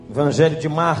Evangelho de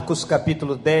Marcos,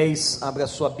 capítulo 10, abra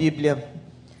sua Bíblia.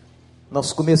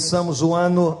 Nós começamos o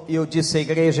ano e eu disse à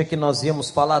igreja que nós íamos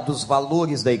falar dos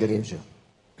valores da igreja.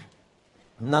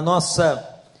 Na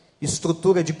nossa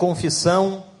estrutura de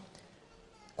confissão,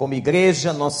 como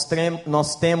igreja, nós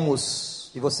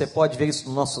temos, e você pode ver isso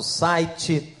no nosso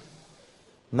site,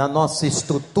 na nossa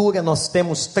estrutura, nós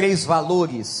temos 3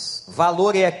 valores.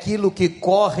 Valor é aquilo que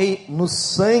corre no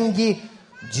sangue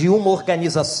de uma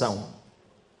organização.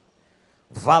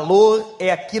 Valor é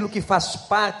aquilo que faz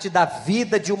parte da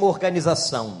vida de uma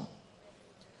organização.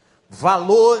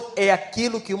 Valor é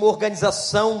aquilo que uma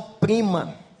organização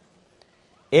prima.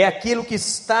 É aquilo que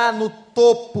está no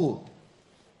topo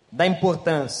da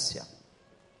importância.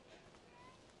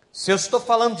 Se eu estou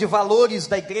falando de valores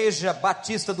da Igreja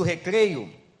Batista do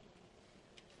Recreio,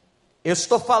 eu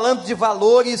estou falando de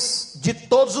valores de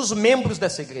todos os membros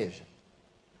dessa igreja.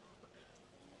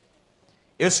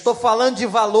 Eu estou falando de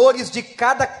valores de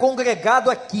cada congregado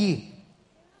aqui.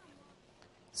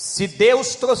 Se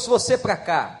Deus trouxe você para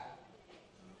cá,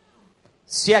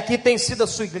 se aqui tem sido a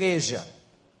sua igreja,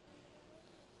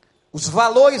 os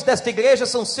valores desta igreja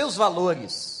são seus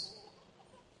valores.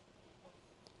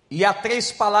 E há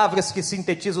 3 palavras que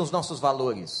sintetizam os nossos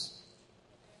valores.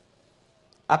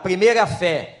 A primeira é a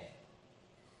fé.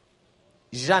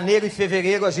 Em janeiro e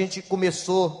fevereiro a gente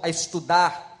começou a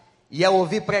estudar e a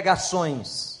ouvir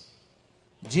pregações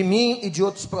de mim e de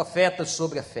outros profetas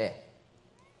sobre a fé.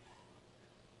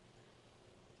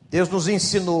 Deus nos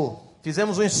ensinou,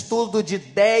 fizemos um estudo de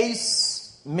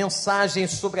 10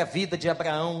 mensagens sobre a vida de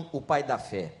Abraão, o pai da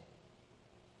fé.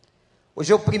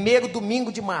 Hoje é o primeiro domingo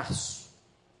de março,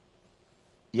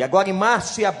 e agora em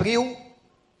março e abril,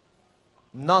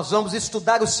 nós vamos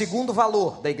estudar o segundo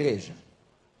valor da igreja,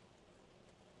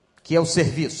 que é o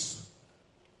serviço.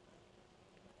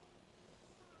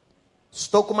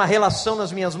 Estou com uma relação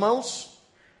nas minhas mãos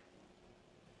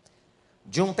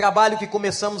de um trabalho que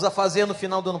começamos a fazer no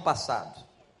final do ano passado.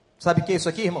 Sabe o que é isso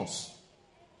aqui, irmãos?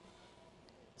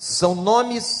 São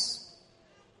nomes,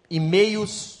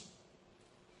 e-mails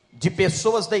de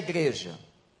pessoas da igreja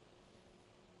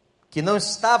que não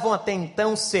estavam até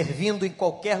então servindo em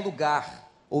qualquer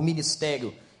lugar ou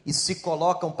ministério e se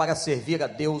colocam para servir a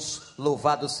Deus.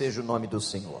 Louvado seja o nome do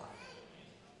Senhor.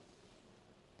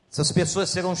 Essas pessoas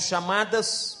serão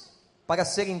chamadas para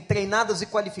serem treinadas e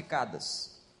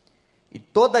qualificadas. E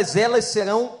todas elas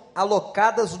serão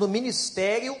alocadas no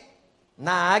ministério,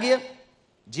 na área,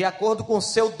 de acordo com o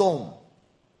seu dom.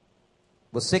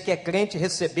 Você que é crente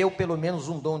recebeu pelo menos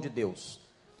um dom de Deus.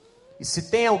 E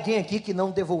se tem alguém aqui que não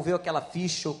devolveu aquela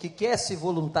ficha, ou que quer se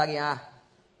voluntariar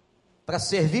para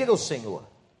servir ao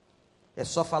Senhor, é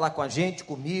só falar com a gente,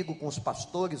 comigo, com os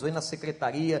pastores, ou ir na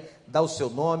secretaria, dar o seu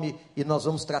nome, e nós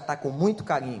vamos tratar com muito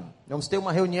carinho. Vamos ter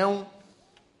uma reunião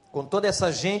com toda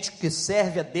essa gente que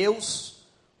serve a Deus,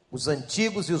 os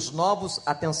antigos e os novos.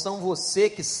 Atenção, você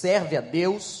que serve a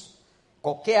Deus,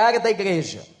 qualquer área da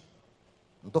igreja,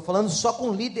 não estou falando só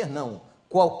com líder não,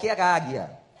 qualquer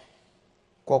área,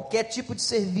 qualquer tipo de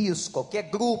serviço, qualquer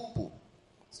grupo,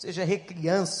 seja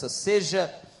recriança,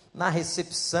 seja na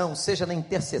recepção, seja na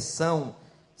intercessão,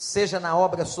 seja na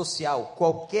obra social,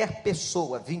 qualquer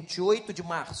pessoa, 28 de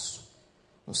março,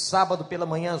 um sábado pela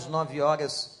manhã às 9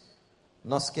 horas,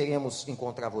 nós queremos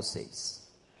encontrar vocês.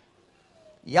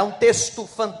 E há um texto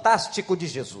fantástico de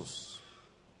Jesus,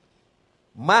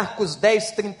 Marcos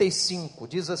 10, 35,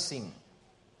 diz assim: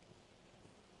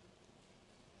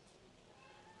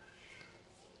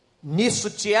 nisso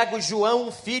Tiago e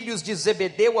João, filhos de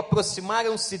Zebedeu,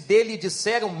 aproximaram-se dele e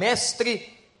disseram: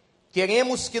 mestre,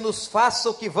 queremos que nos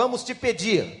faça o que vamos te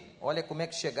pedir. Olha como é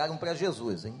que chegaram para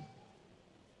Jesus, hein?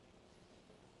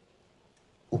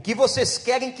 O que vocês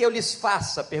querem que eu lhes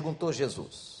faça? Perguntou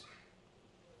Jesus.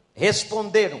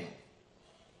 Responderam: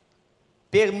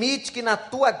 permite que na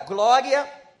tua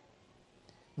glória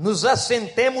nos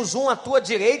assentemos, um à tua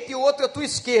direita e o outro à tua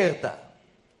esquerda.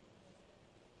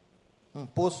 Um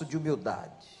poço de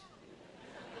humildade.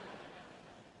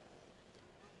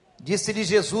 Disse-lhe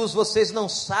Jesus: vocês não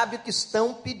sabem o que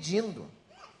estão pedindo.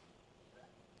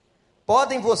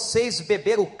 Podem vocês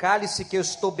beber o cálice que eu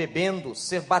estou bebendo,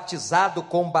 ser batizado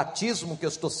com o batismo que eu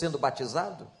estou sendo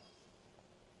batizado?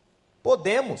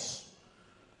 Podemos,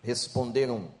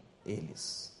 responderam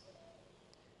eles.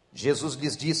 Jesus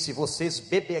lhes disse: vocês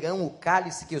beberão o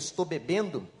cálice que eu estou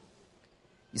bebendo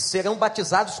e serão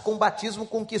batizados com o batismo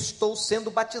com que estou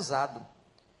sendo batizado.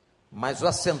 Mas o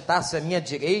assentar-se à minha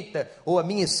direita ou à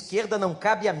minha esquerda não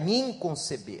cabe a mim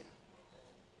conceber.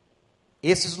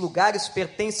 Esses lugares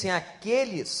pertencem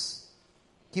àqueles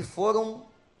que foram,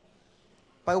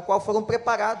 para o qual foram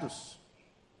preparados.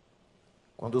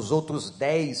 Quando os outros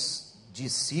 10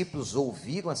 discípulos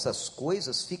ouviram essas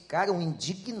coisas, ficaram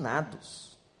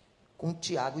indignados com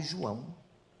Tiago e João.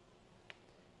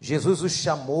 Jesus os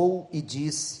chamou e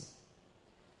disse: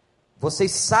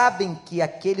 vocês sabem que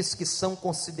aqueles que são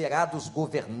considerados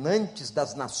governantes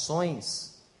das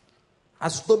nações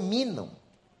as dominam.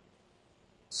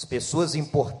 As pessoas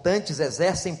importantes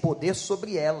exercem poder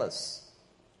sobre elas.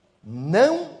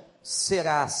 Não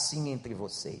será assim entre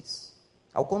vocês.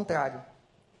 Ao contrário,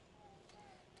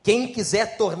 quem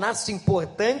quiser tornar-se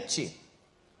importante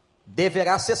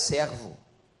deverá ser servo.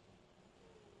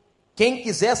 Quem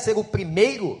quiser ser o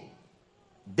primeiro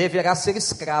deverá ser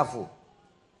escravo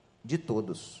de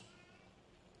todos.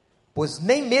 Pois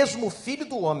nem mesmo o Filho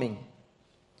do Homem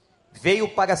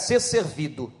veio para ser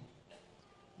servido,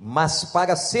 mas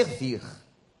para servir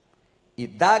e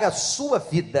dar a sua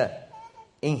vida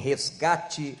em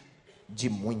resgate de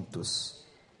muitos.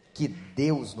 Que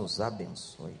Deus nos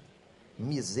abençoe.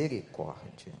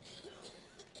 Misericórdia.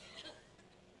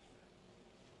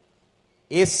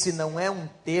 Esse não é um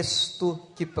texto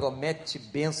que promete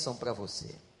bênção para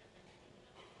você.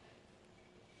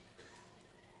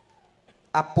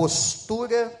 A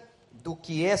postura do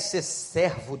que é ser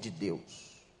servo de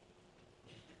Deus.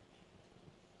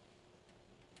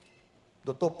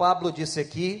 Dr. Pablo disse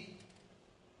aqui,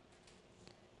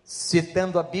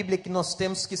 citando a Bíblia, que nós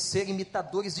temos que ser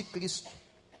imitadores de Cristo.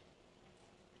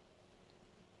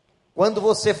 Quando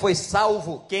você foi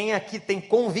salvo, quem aqui tem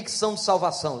convicção de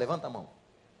salvação? Levanta a mão.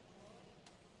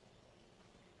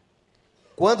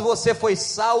 Quando você foi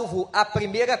salvo, a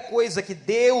primeira coisa que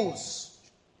Deus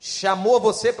chamou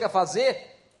você para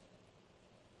fazer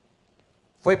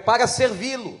foi para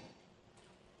servi-lo.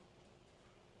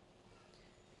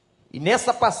 E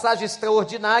nessa passagem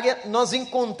extraordinária, nós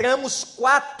encontramos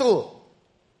 4,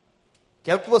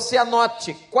 quero que você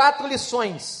anote, 4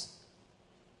 lições.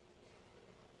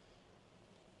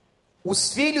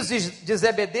 Os filhos de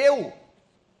Zebedeu,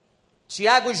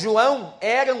 Tiago e João,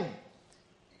 eram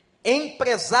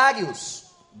empresários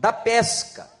da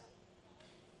pesca.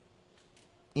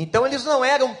 Então eles não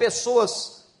eram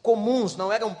pessoas comuns,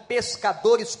 não eram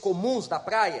pescadores comuns da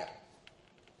praia.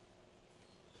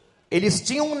 Eles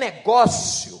tinham um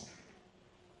negócio.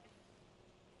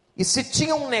 E se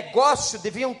tinham um negócio,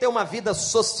 deviam ter uma vida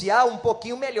social um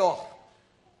pouquinho melhor.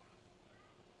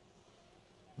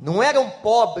 Não eram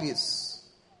pobres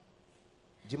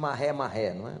de marré,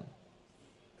 não é?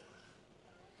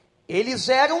 Eles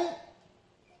eram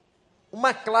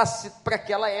uma classe, para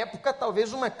aquela época,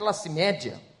 talvez uma classe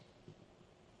média.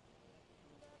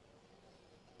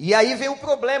 E aí vem o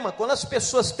problema, quando as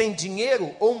pessoas têm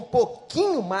dinheiro, ou um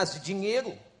pouquinho mais de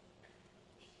dinheiro,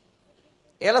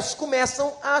 elas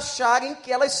começam a acharem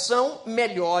que elas são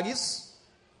melhores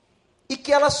e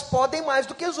que elas podem mais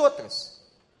do que as outras.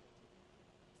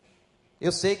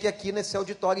 Eu sei que aqui nesse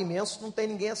auditório imenso não tem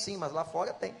ninguém assim, mas lá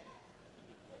fora tem.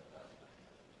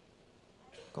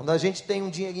 Quando a gente tem um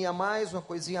dinheirinho a mais, uma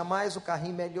coisinha a mais, um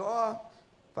carrinho melhor,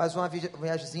 faz uma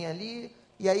viagemzinha ali,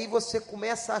 e aí você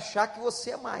começa a achar que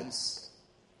você é mais.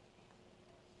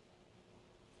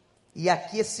 E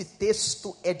aqui esse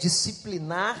texto é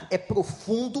disciplinar, é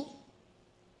profundo,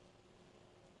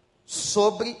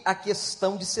 sobre a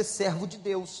questão de ser servo de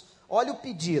Deus. Olha o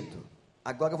pedido.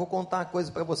 Agora eu vou contar uma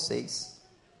coisa para vocês.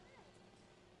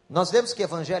 Nós lemos que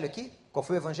evangelho aqui? Qual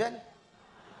foi o evangelho?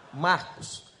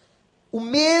 Marcos. O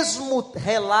mesmo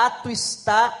relato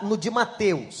está no de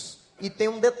Mateus. E tem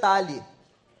um detalhe.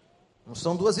 Não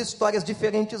são duas histórias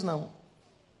diferentes, não.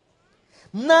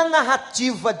 Na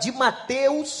narrativa de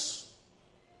Mateus,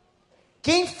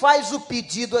 quem faz o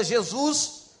pedido a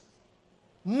Jesus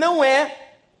não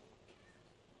é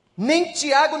nem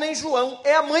Tiago nem João,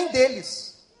 é a mãe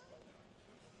deles.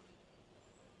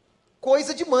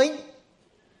 Coisa de mãe.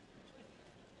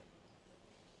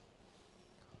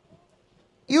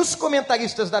 E os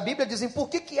comentaristas da Bíblia dizem, por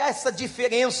que há essa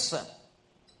diferença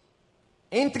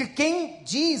entre quem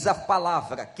diz a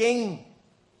palavra, quem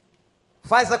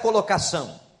faz a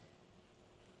colocação?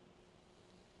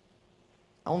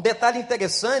 Há um detalhe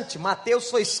interessante,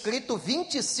 Mateus foi escrito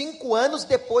 25 anos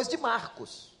depois de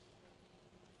Marcos.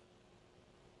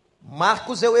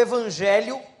 Marcos é o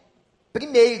evangelho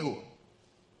primeiro,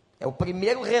 é o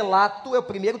primeiro relato, é o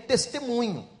primeiro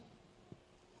testemunho.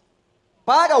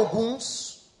 Para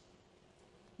alguns,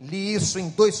 li isso em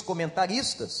 2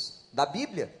 comentaristas da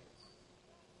Bíblia,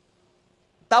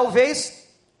 talvez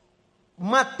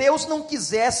Mateus não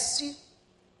quisesse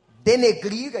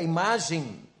denegrir a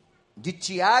imagem de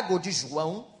Tiago ou de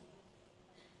João,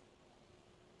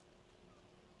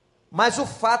 mas o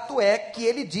fato é que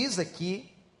ele diz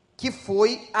aqui que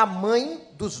foi a mãe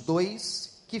dos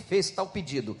dois que fez tal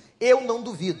pedido. Eu não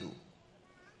duvido.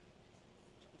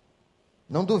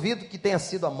 Não duvido que tenha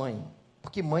sido a mãe,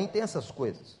 porque mãe tem essas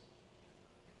coisas.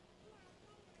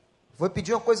 Vou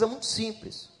pedir uma coisa muito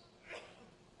simples.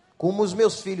 Como os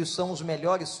meus filhos são os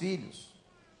melhores filhos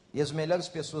e as melhores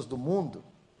pessoas do mundo,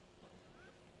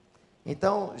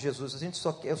 então, Jesus,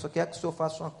 eu só quero que o Senhor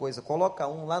faça uma coisa: coloca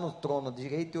um lá no trono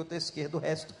direito e outro à esquerda, o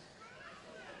resto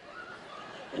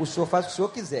o Senhor faz o que o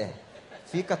Senhor quiser,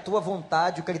 fica a tua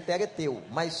vontade, o critério é teu,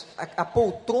 mas a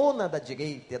poltrona da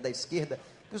direita e da esquerda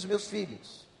para os meus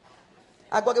filhos.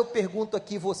 Agora eu pergunto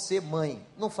aqui, você mãe,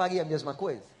 não faria a mesma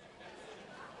coisa?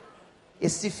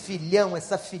 Esse filhão,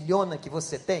 essa filhona que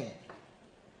você tem,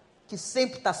 que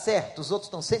sempre está certo, os outros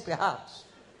estão sempre errados,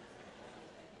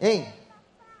 hein?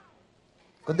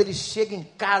 Quando ele chega em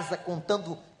casa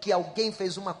contando que alguém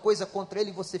fez uma coisa contra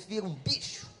ele, você vira um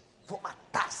bicho, vou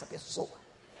matar essa pessoa.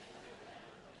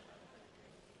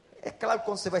 É claro que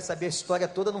quando você vai saber a história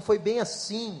toda, não foi bem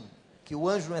assim, que o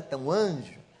anjo não é tão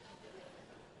anjo,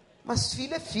 mas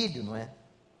filho é filho, não é?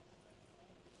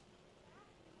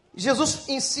 Jesus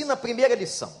ensina a primeira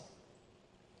lição.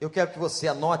 Eu quero que você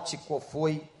anote qual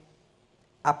foi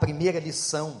a primeira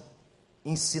lição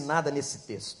ensinada nesse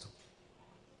texto.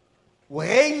 O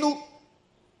reino,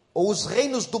 ou os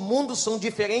reinos do mundo são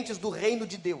diferentes do reino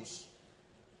de Deus.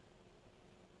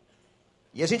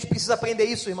 E a gente precisa aprender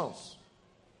isso, irmãos.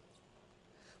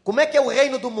 Como é que é o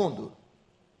reino do mundo?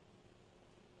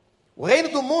 O reino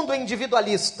do mundo é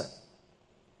individualista.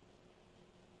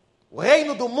 O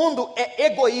reino do mundo é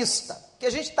egoísta. O que a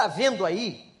gente está vendo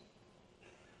aí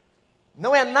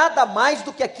não é nada mais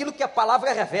do que aquilo que a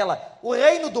palavra revela. O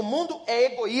reino do mundo é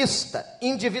egoísta,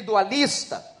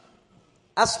 individualista.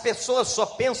 As pessoas só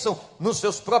pensam nos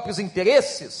seus próprios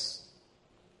interesses.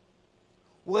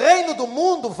 O reino do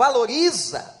mundo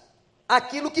valoriza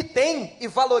aquilo que tem e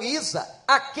valoriza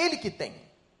aquele que tem.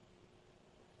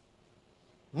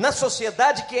 Na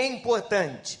sociedade, que é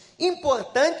importante?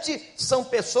 Importante são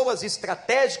pessoas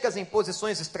estratégicas, em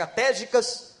posições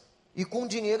estratégicas e com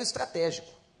dinheiro estratégico.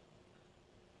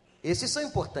 Esses são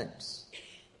importantes.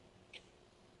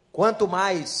 Quanto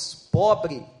mais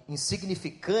pobre,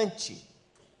 insignificante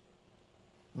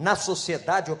na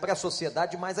sociedade ou para a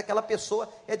sociedade, mais aquela pessoa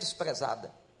é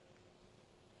desprezada.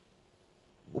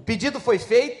 O pedido foi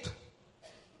feito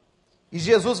e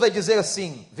Jesus vai dizer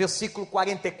assim, versículo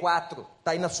 44,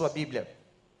 está aí na sua Bíblia: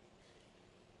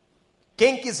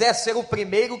 quem quiser ser o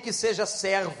primeiro, que seja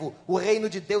servo. O reino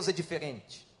de Deus é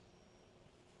diferente.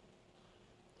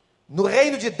 No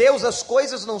reino de Deus as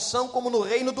coisas não são como no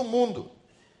reino do mundo.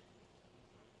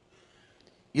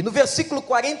 E no versículo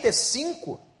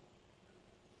 45,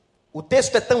 o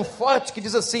texto é tão forte que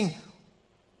diz assim: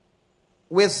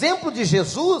 o exemplo de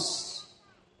Jesus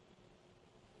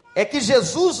é que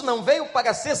Jesus não veio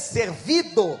para ser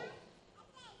servido,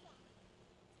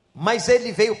 mas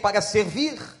ele veio para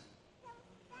servir.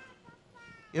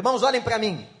 Irmãos, olhem para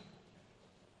mim.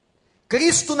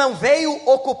 Cristo não veio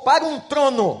ocupar um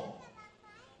trono,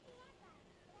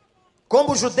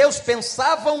 como os judeus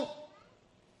pensavam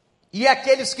e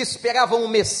aqueles que esperavam o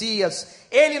Messias.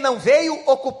 Ele não veio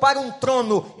ocupar um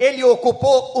trono, ele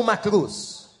ocupou uma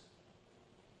cruz.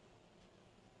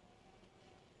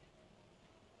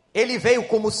 Ele veio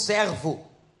como servo.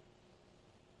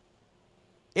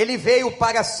 Ele veio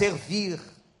para servir.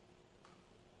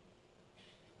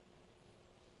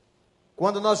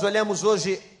 Quando nós olhamos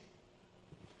hoje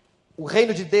o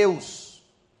reino de Deus,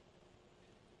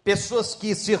 pessoas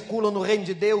que circulam no reino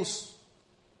de Deus,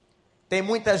 tem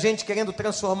muita gente querendo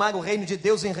transformar o reino de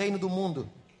Deus em reino do mundo.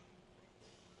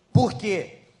 Por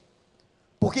quê?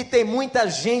 Porque tem muita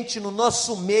gente no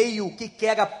nosso meio que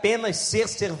quer apenas ser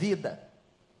servida.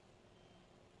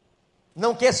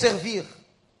 Não quer servir.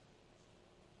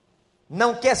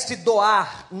 Não quer se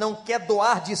doar, não quer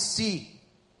doar de si.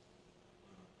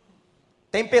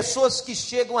 Tem pessoas que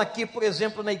chegam aqui, por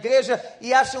exemplo, na igreja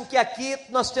e acham que aqui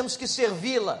nós temos que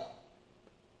servi-la.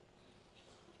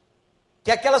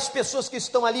 Que aquelas pessoas que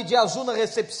estão ali de azul na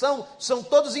recepção são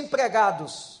todos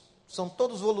empregados, são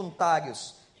todos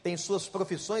voluntários, têm suas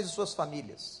profissões e suas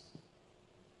famílias.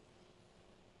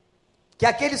 Que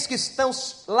aqueles que estão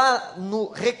lá no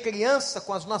Recriança,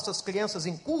 com as nossas crianças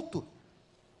em culto,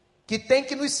 que têm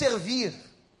que nos servir.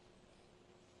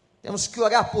 Temos que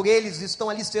orar por eles, estão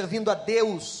ali servindo a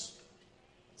Deus,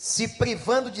 se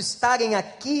privando de estarem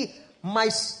aqui,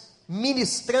 mas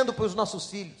ministrando para os nossos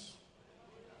filhos.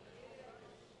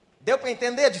 Deu para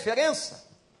entender a diferença?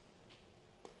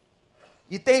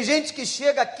 E tem gente que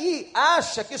chega aqui,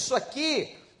 acha que isso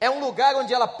aqui é um lugar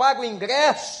onde ela paga o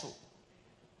ingresso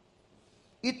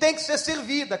e tem que ser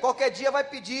servida. Qualquer dia vai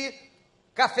pedir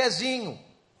cafezinho,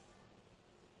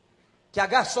 que a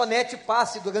garçonete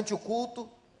passe durante o culto.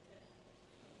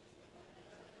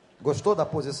 Gostou da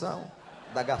posição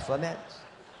da garçonete?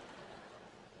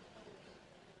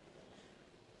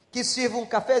 Que sirva um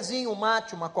cafezinho, um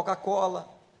mate, uma Coca-Cola.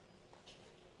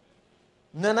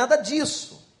 Não é nada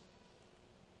disso.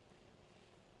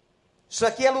 Isso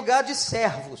aqui é lugar de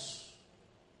servos.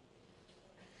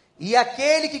 E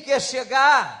aquele que quer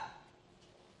chegar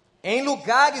em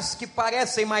lugares que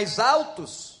parecem mais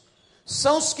altos,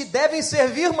 são os que devem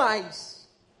servir mais.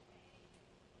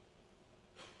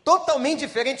 Totalmente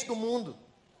diferente do mundo.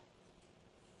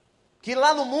 Que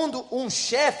lá no mundo, um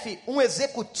chefe, um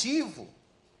executivo,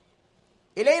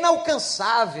 ele é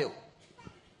inalcançável.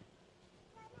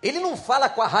 Ele não fala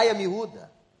com a raia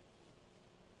miúda.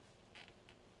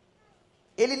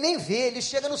 Ele nem vê, ele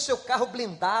chega no seu carro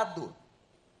blindado.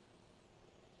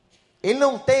 Ele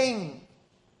não tem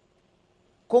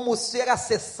como ser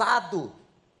acessado.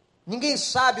 Ninguém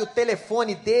sabe o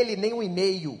telefone dele, nem o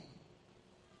e-mail.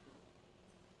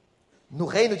 No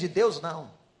reino de Deus,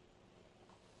 não.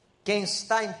 Quem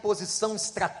está em posição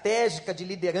estratégica de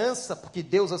liderança, porque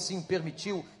Deus assim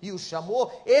permitiu e o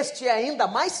chamou, este é ainda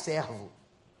mais servo.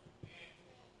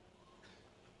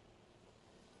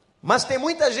 Mas tem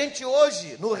muita gente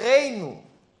hoje no reino,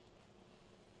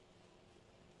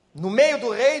 no meio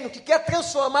do reino, que quer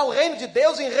transformar o reino de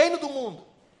Deus em reino do mundo,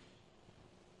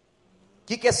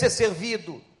 que quer ser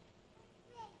servido.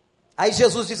 Aí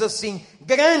Jesus diz assim: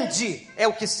 grande é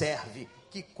o que serve.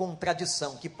 Que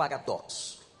contradição, que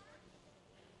paradoxo.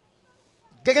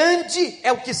 Grande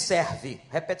é o que serve.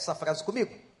 Repete essa frase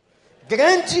comigo.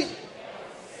 Grande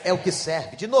é o que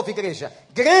serve. De novo, igreja.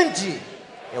 Grande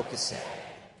é o que serve.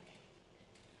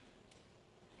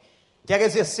 Quer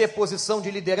exercer posição de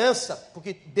liderança,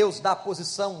 porque Deus dá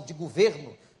posição de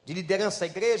governo, de liderança à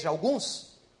igreja, a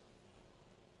alguns.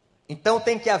 Então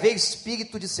tem que haver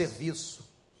espírito de serviço.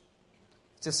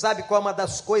 Você sabe qual é uma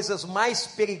das coisas mais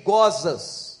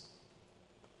perigosas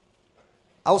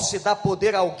ao se dar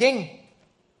poder a alguém?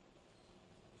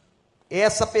 É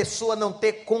essa pessoa não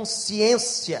ter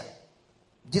consciência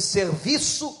de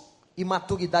serviço e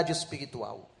maturidade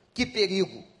espiritual. Que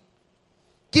perigo!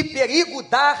 Que perigo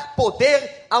dar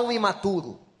poder a um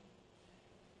imaturo.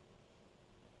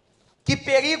 Que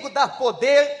perigo dar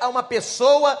poder a uma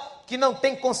pessoa que não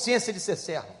tem consciência de ser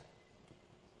servo.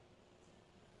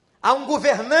 Há um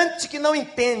governante que não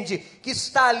entende que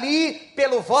está ali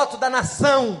pelo voto da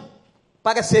nação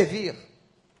para servir,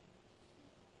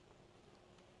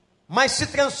 mas se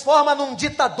transforma num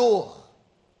ditador,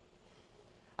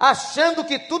 achando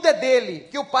que tudo é dele,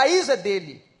 que o país é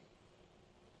dele.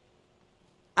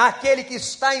 Aquele que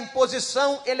está em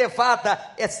posição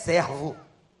elevada é servo.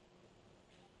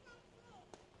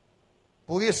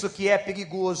 Por isso que é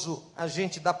perigoso a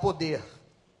gente dar poder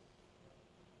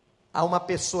a uma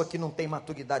pessoa que não tem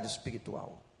maturidade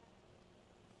espiritual.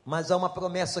 Mas há uma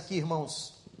promessa aqui,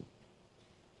 irmãos.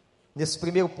 Nesse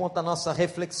primeiro ponto da nossa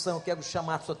reflexão, eu quero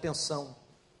chamar a sua atenção.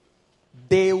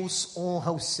 Deus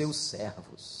honra os seus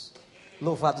servos.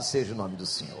 Louvado seja o nome do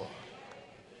Senhor.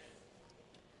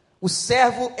 O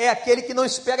servo é aquele que não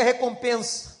espera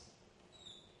recompensa.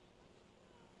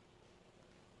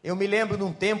 Eu me lembro de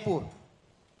um tempo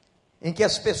em que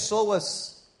as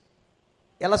pessoas,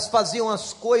 elas faziam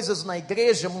as coisas na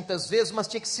igreja muitas vezes, mas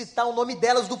tinha que citar o nome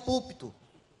delas do púlpito.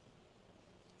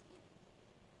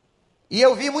 E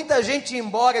eu vi muita gente ir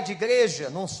embora de igreja,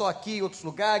 não só aqui, em outros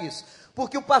lugares,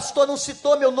 porque o pastor não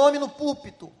citou meu nome no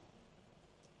púlpito.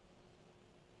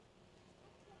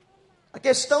 A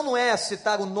questão não é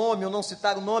citar o nome ou não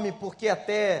citar o nome, porque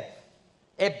até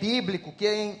é bíblico,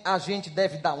 quem a gente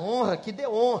deve dar honra, que dê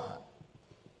honra.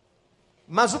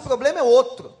 Mas o problema é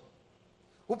outro.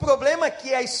 O problema é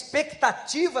que a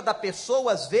expectativa da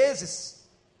pessoa, às vezes,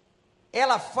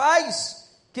 ela faz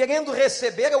querendo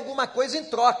receber alguma coisa em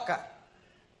troca.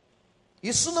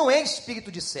 Isso não é espírito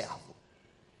de servo.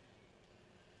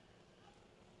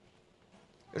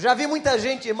 Eu já vi muita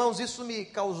gente, irmãos, isso me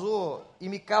causou e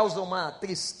me causa uma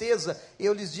tristeza,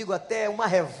 eu lhes digo até uma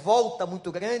revolta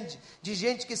muito grande, de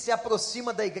gente que se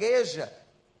aproxima da igreja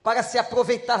para se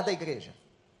aproveitar da igreja.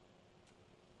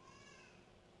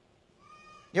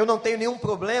 Eu não tenho nenhum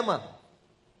problema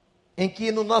em que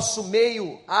no nosso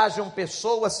meio hajam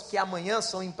pessoas que amanhã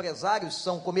são empresários,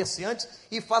 são comerciantes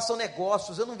e façam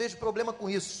negócios. Eu não vejo problema com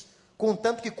isso,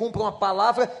 contanto que cumpram a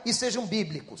palavra e sejam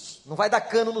bíblicos. Não vai dar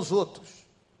cano nos outros.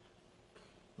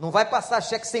 Não vai passar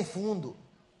cheque sem fundo.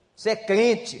 Você é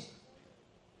crente.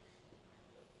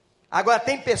 Agora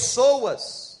tem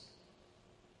pessoas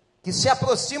que se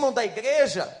aproximam da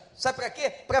igreja, sabe para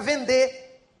quê? Para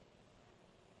vender.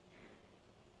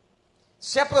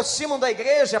 se aproximam da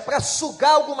igreja para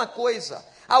sugar alguma coisa,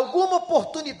 alguma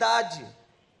oportunidade.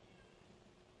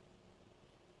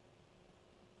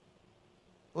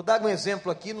 Vou dar um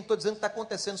exemplo aqui, não estou dizendo que está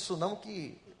acontecendo isso não,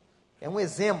 que é um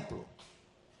exemplo,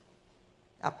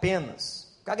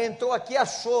 apenas. O cara entrou aqui e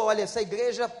achou, olha, essa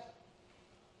igreja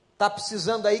está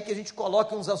precisando aí que a gente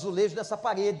coloque uns azulejos nessa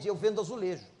parede, eu vendo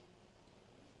azulejo.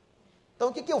 Então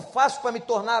o que eu faço para me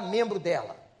tornar membro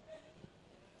dela?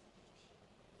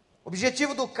 O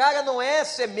objetivo do cara não é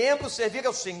ser membro, servir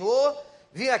ao Senhor,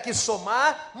 vir aqui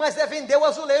somar, mas é vender o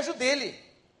azulejo dele,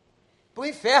 para o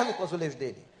inferno com o azulejo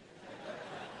dele.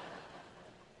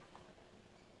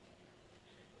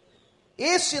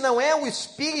 Esse não é o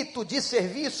espírito de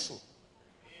serviço,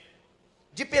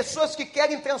 de pessoas que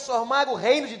querem transformar o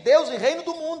reino de Deus em reino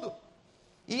do mundo,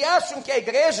 e acham que a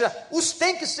igreja os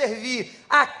tem que servir.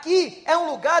 Aqui é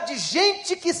um lugar de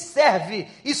gente que serve,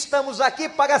 estamos aqui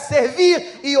para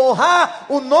servir e honrar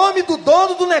o nome do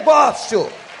dono do negócio.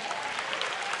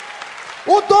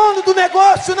 O dono do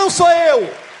negócio não sou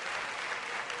eu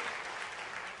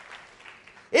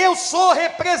sou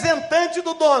representante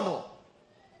do dono.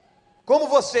 Como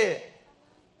você,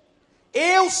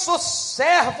 eu sou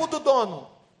servo do dono,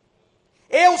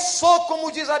 eu sou,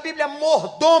 como diz a Bíblia,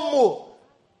 mordomo.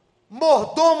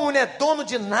 Mordomo não é dono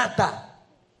de nada,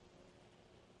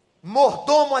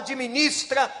 mordomo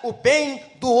administra o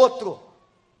bem do outro.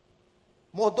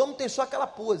 Mordomo tem só aquela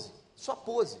pose, só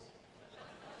pose.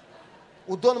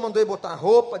 O dono mandou ele botar a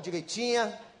roupa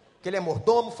direitinha, que ele é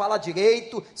mordomo, falar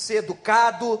direito, ser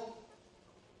educado,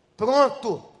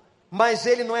 pronto. Mas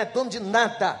ele não é dono de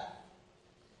nada.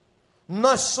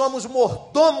 Nós somos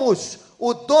mordomos.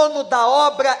 O dono da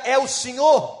obra é o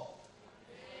Senhor.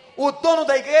 O dono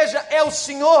da igreja é o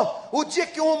Senhor. O dia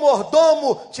que um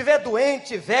mordomo estiver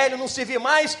doente, velho, não servir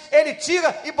mais, ele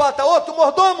tira e bota outro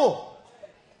mordomo.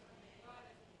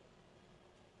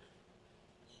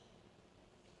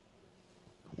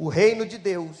 O reino de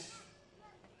Deus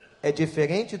é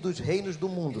diferente dos reinos do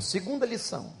mundo. Segunda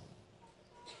lição.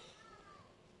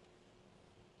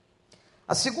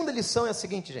 A segunda lição é a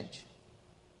seguinte, gente.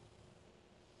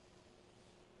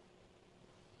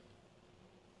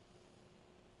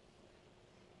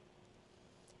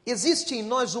 Existe em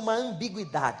nós uma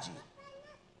ambiguidade.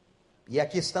 E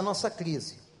aqui está a nossa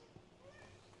crise.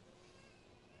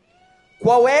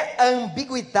 Qual é a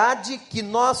ambiguidade que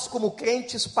nós, como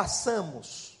crentes,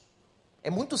 passamos? É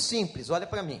muito simples, olha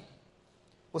para mim.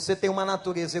 Você tem uma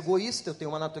natureza egoísta, eu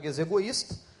tenho uma natureza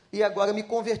egoísta, e agora me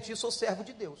converti, sou servo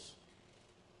de Deus.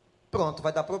 Pronto,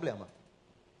 vai dar problema.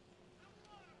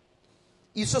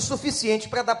 Isso é suficiente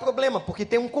para dar problema, porque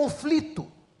tem um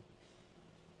conflito.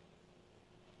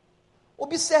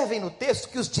 Observem no texto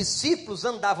que os discípulos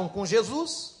andavam com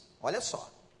Jesus, olha só,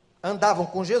 andavam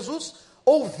com Jesus,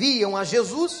 ouviam a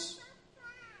Jesus,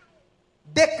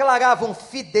 declaravam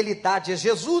fidelidade a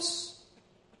Jesus,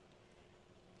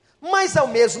 mas ao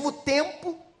mesmo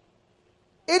tempo,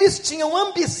 eles tinham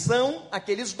ambição,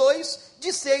 aqueles dois,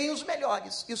 de serem os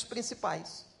melhores e os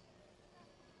principais.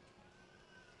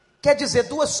 Quer dizer,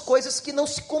 duas coisas que não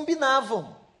se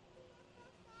combinavam.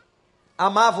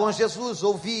 Amavam a Jesus,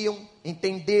 ouviam,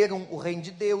 entenderam o reino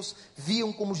de Deus,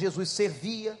 viam como Jesus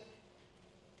servia,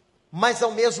 mas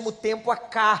ao mesmo tempo a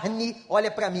carne,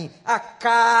 olha para mim, a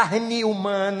carne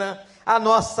humana, a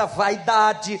nossa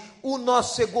vaidade, o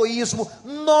nosso egoísmo,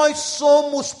 nós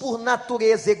somos por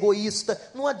natureza egoísta.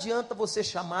 Não adianta você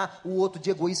chamar o outro de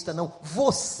egoísta não,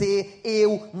 você,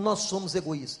 eu, nós somos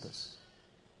egoístas,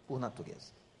 por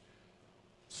natureza.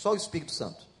 Só o Espírito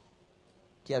Santo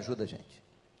que ajuda a gente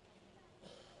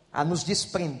a nos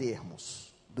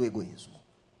desprendermos do egoísmo.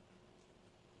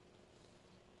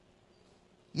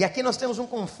 E aqui nós temos um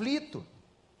conflito,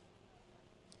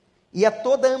 e a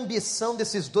toda a ambição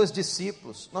desses dois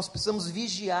discípulos, nós precisamos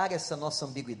vigiar essa nossa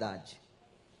ambiguidade.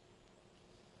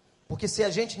 Porque se a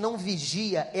gente não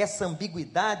vigia essa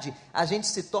ambiguidade, a gente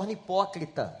se torna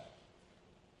hipócrita.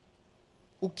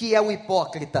 O que é o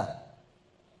hipócrita?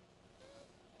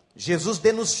 Jesus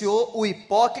denunciou o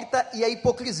hipócrita e a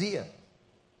hipocrisia.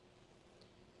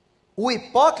 O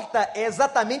hipócrita é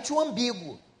exatamente o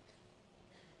ambíguo,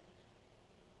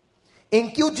 em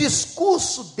que o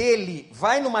discurso dele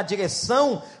vai numa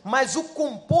direção, mas o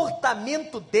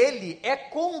comportamento dele é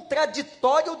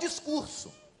contraditório ao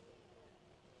discurso.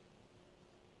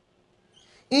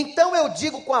 Então eu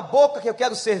digo com a boca que eu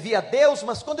quero servir a Deus,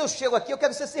 mas quando eu chego aqui eu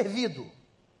quero ser servido.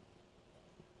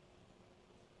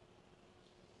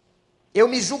 Eu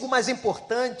me julgo mais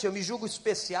importante, eu me julgo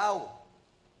especial,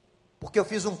 porque eu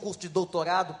fiz um curso de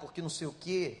doutorado, porque não sei o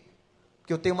quê,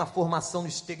 porque eu tenho uma formação no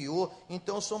exterior,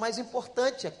 então eu sou mais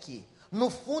importante aqui. No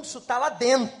fundo, isso está lá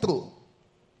dentro.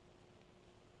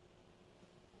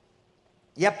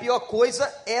 E a pior coisa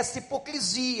é essa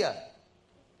hipocrisia.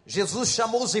 Jesus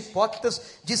chamou os hipócritas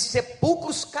de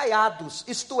sepulcros caiados,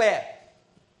 isto é,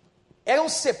 eram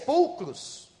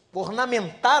sepulcros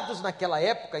ornamentados naquela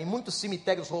época, em muitos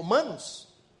cemitérios romanos,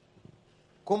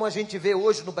 como a gente vê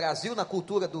hoje no Brasil, na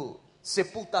cultura do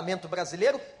sepultamento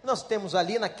brasileiro. Nós temos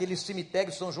ali naquele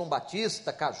cemitério São João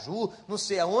Batista, Caju, não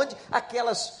sei aonde,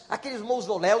 aqueles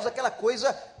mausoléus, aquela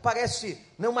coisa, parece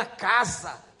uma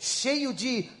casa, cheio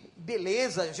de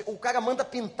beleza, o cara manda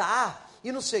pintar,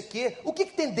 e não sei o quê. O que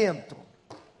tem dentro?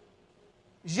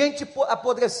 Gente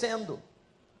apodrecendo.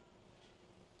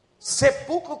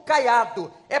 Sepulcro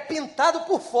caiado, é pintado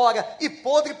por fora e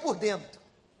podre por dentro.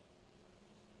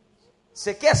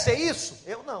 Você quer ser isso?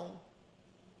 Eu não.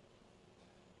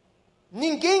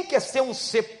 Ninguém quer ser um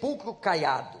sepulcro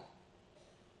caiado.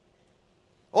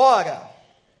 Ora,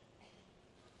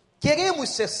 queremos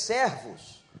ser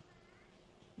servos,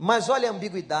 mas olha a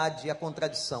ambiguidade e a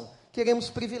contradição. Queremos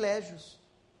privilégios.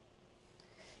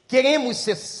 Queremos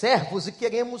ser servos e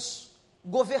queremos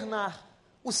governar.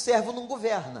 O servo não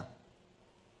governa.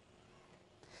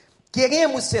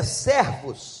 Queremos ser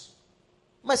servos,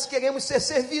 mas queremos ser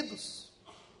servidos.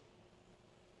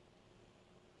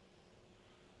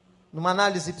 Numa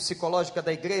análise psicológica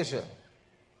da igreja,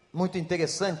 muito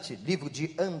interessante, livro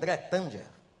de André Tanger,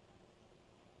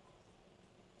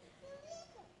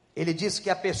 ele diz que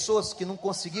há pessoas que não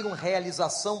conseguiram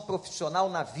realização profissional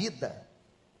na vida,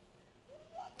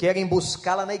 querem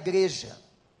buscá-la na igreja.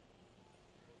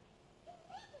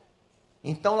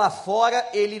 Então lá fora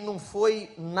ele não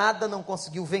foi nada, não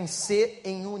conseguiu vencer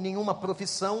em nenhuma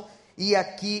profissão, e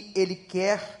aqui ele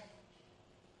quer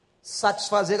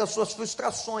satisfazer as suas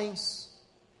frustrações.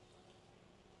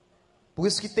 Por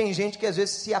isso que tem gente que às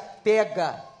vezes se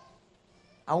apega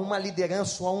a uma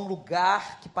liderança ou a um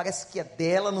lugar que parece que é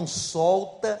dela, não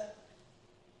solta.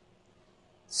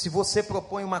 Se você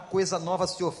propõe uma coisa nova,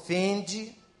 se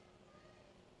ofende.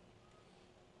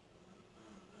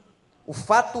 O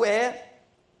fato é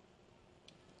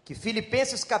que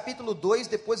Filipenses capítulo 2,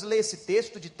 depois lê esse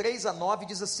texto de 3 a 9,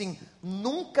 diz assim: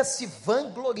 nunca se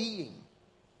vangloriem.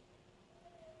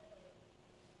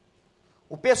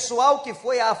 O pessoal que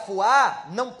foi a Afuá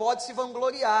não pode se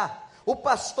vangloriar. O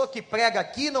pastor que prega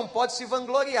aqui não pode se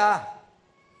vangloriar.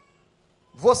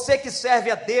 Você que serve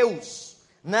a Deus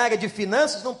na área de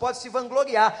finanças não pode se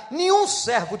vangloriar. Nenhum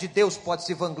servo de Deus pode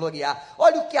se vangloriar.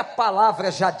 Olha o que a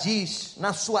palavra já diz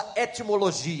na sua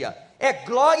etimologia: é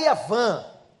glória vã.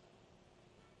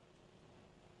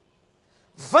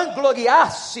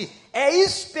 Vangloriar-se é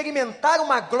experimentar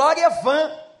uma glória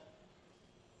vã,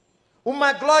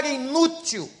 uma glória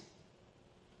inútil,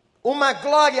 uma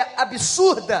glória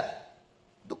absurda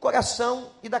do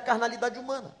coração e da carnalidade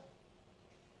humana.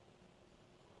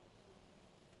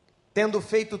 Tendo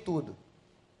feito tudo,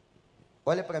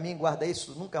 olha para mim, guarda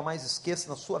isso, nunca mais esqueça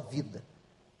na sua vida.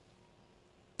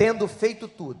 Tendo feito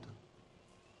tudo,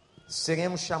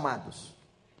 seremos chamados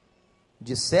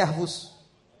de servos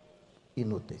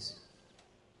inúteis.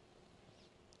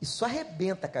 Isso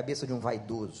arrebenta a cabeça de um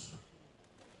vaidoso.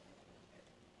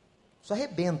 Isso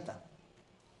arrebenta.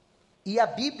 E a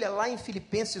Bíblia lá em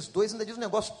Filipenses 2 ainda diz um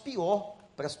negócio pior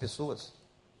para as pessoas,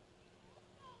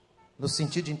 no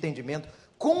sentido de entendimento: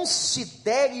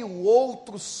 considere o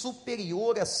outro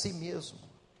superior a si mesmo.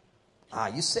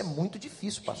 Ah, isso é muito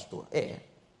difícil, pastor. É.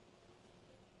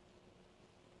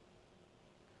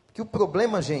 Porque o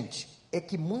problema, gente, é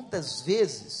que muitas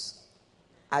vezes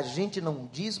a gente não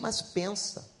diz, mas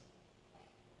pensa.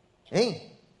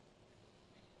 Hein?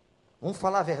 Vamos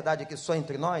falar a verdade aqui só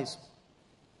entre nós,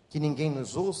 que ninguém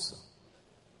nos ouça,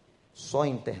 só a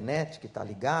internet que está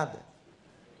ligada.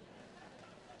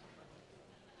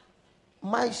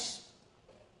 Mas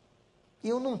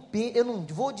eu não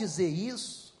vou dizer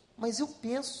isso, mas eu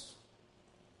penso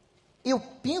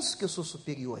que eu sou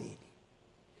superior a ele,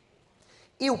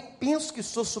 eu penso que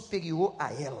sou superior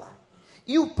a ela,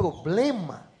 e o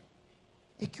problema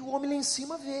é que o homem lá em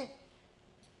cima vê.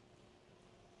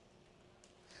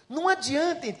 Não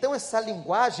adianta então essa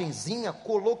linguagenzinha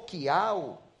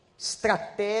coloquial,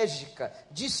 estratégica,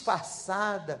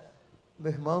 disfarçada: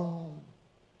 meu irmão,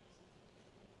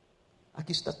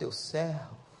 aqui está teu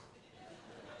servo,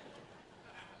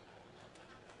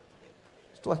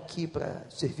 estou aqui para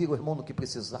servir o irmão no que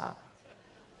precisar.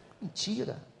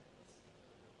 Mentira.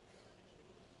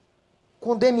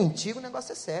 Quando é mentira, o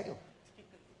negócio é sério.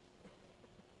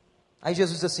 Aí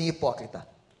Jesus diz assim: hipócrita,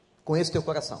 conheço teu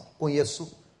coração,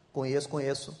 conheço,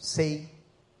 sei,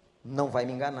 não vai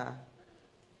me enganar.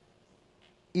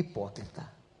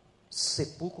 Hipócrita,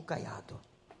 sepulcro caiado.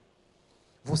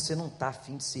 Você não está a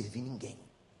fim de servir ninguém.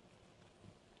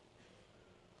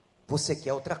 Você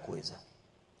quer outra coisa.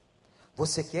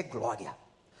 Você quer glória.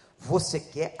 Você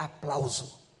quer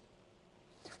aplauso.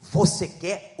 Você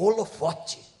quer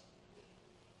holofote.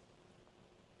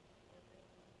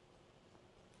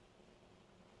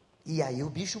 E aí o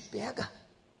bicho pega.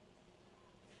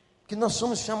 Que nós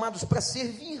somos chamados para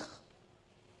servir.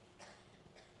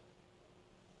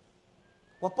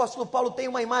 O apóstolo Paulo tem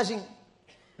uma imagem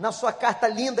na sua carta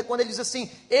linda, quando ele diz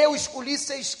assim: eu escolhi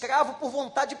ser escravo por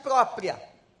vontade própria.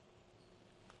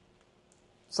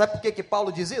 Sabe por que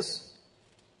Paulo diz isso?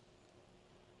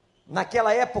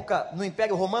 Naquela época, no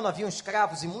Império Romano, haviam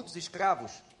escravos, e muitos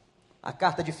escravos. A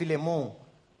carta de Filemon,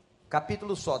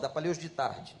 capítulo só, dá para ler hoje de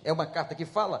tarde. É uma carta que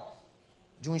fala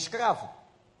de um escravo.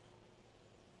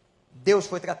 Deus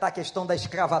foi tratar a questão da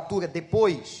escravatura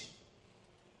depois.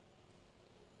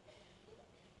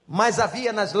 Mas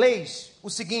havia nas leis o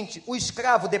seguinte: o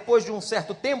escravo, depois de um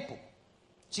certo tempo,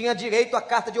 tinha direito à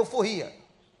carta de alforria.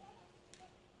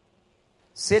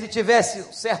 Se ele tivesse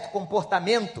um certo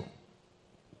comportamento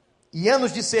e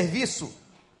anos de serviço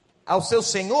ao seu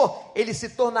senhor, ele se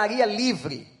tornaria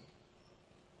livre.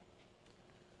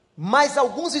 Mas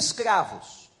alguns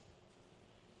escravos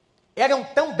eram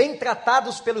tão bem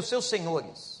tratados pelos seus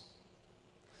senhores,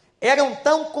 eram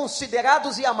tão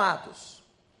considerados e amados,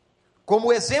 como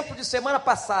o exemplo de semana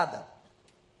passada,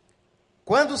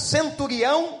 quando o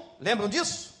centurião, lembram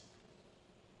disso?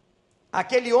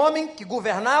 Aquele homem que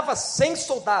governava 100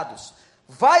 soldados,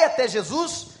 vai até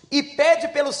Jesus e pede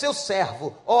pelo seu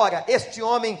servo. Ora, este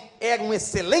homem era um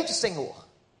excelente senhor,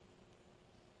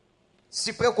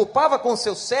 se preocupava com o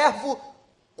seu servo,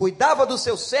 cuidava do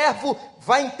seu servo,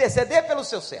 vai interceder pelo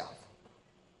seu servo.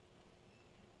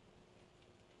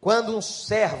 Quando um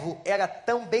servo era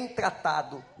tão bem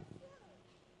tratado,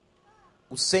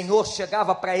 o Senhor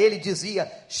chegava para ele e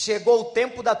dizia: chegou o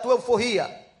tempo da tua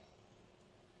alforria.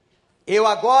 Eu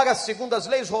agora, segundo as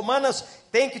leis romanas,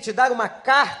 tenho que te dar uma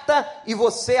carta e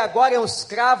você agora é um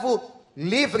escravo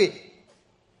livre.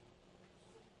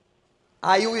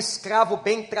 Aí o escravo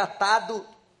bem tratado,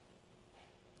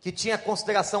 que tinha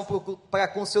consideração para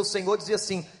com seu senhor, dizia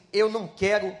assim: eu não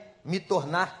quero me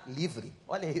tornar livre.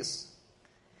 Olha isso.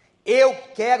 Eu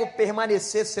quero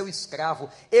permanecer seu escravo.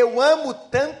 Eu amo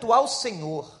tanto ao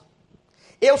Senhor.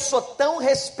 Eu sou tão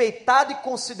respeitado e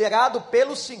considerado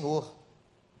pelo Senhor,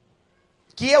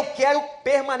 que eu quero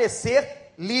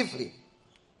permanecer livre.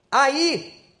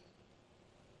 Aí,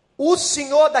 o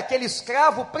senhor daquele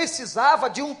escravo precisava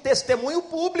de um testemunho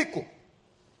público.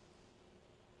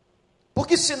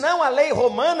 Porque senão a lei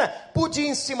romana podia ir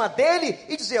em cima dele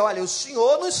e dizer: olha, o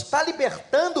senhor não está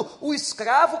libertando o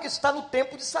escravo que está no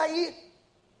tempo de sair.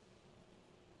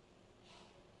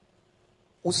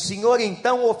 O senhor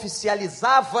então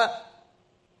oficializava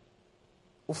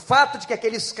o fato de que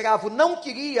aquele escravo não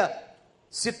queria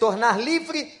se tornar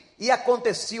livre, e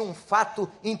acontecia um fato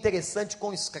interessante com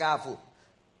o escravo.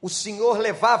 O senhor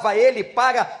levava ele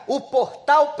para o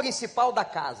portal principal da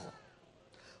casa,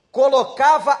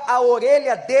 colocava a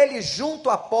orelha dele junto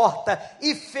à porta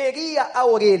e feria a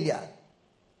orelha.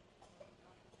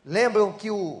 Lembram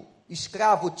que o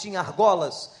escravo tinha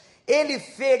argolas? Ele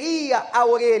feria a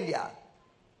orelha.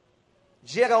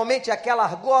 Geralmente aquela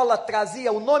argola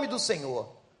trazia o nome do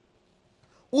Senhor.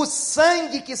 O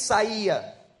sangue que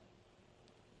saía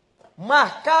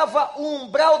marcava o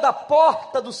umbral da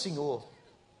porta do Senhor.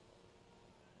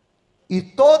 E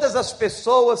todas as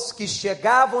pessoas que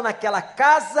chegavam naquela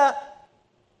casa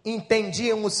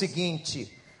entendiam o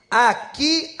seguinte: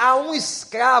 aqui há um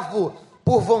escravo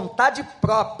por vontade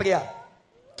própria,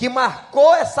 que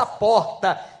marcou essa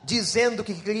porta, dizendo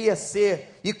que queria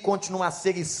ser e continuar a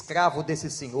ser escravo desse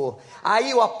Senhor.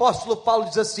 Aí o apóstolo Paulo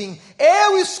diz assim: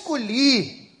 eu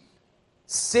escolhi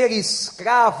ser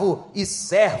escravo e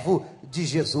servo de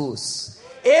Jesus.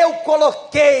 Eu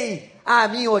coloquei a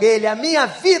minha orelha, a minha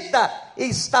vida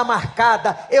está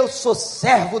marcada, eu sou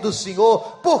servo do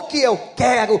Senhor, porque eu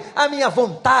quero, a minha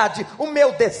vontade, o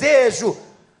meu desejo,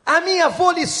 a minha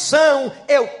volição,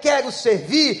 eu quero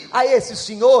servir a esse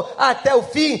Senhor até o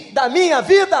fim da minha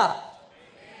vida.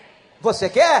 Você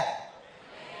quer?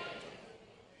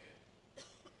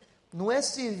 Não é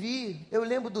servir. Eu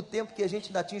lembro do tempo que a gente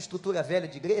ainda tinha estrutura velha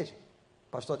de igreja,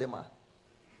 pastor Ademar.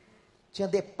 Tinha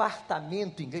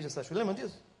departamento em igreja, essas coisas. Lembram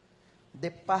disso?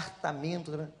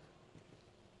 Departamento. Né?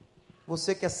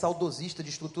 Você que é saudosista de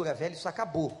estrutura velha, isso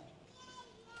acabou.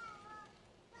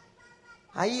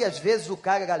 Aí, às vezes, o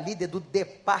cara era líder do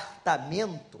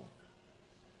departamento.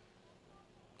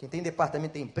 Quem tem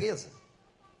departamento é empresa.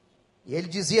 E ele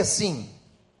dizia assim: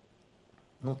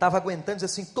 não estava aguentando, dizer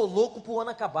assim, estou louco para o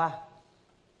ano acabar.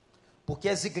 Porque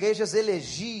as igrejas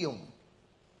elegiam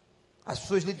as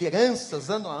suas lideranças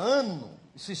ano a ano,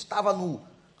 isso estava no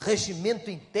regimento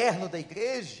interno da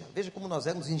igreja, veja como nós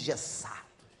éramos engessados.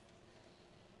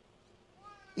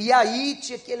 E aí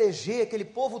tinha que eleger aquele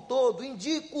povo todo,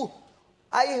 indico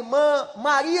a irmã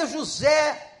Maria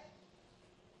José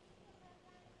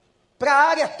para a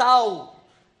área tal.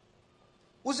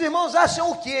 Os irmãos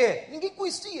acham o quê? Ninguém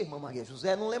conhecia a irmã Maria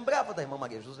José, não lembrava da irmã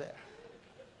Maria José.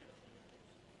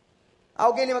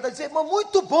 Alguém lembra de dizer, irmão,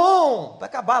 muito bom, vai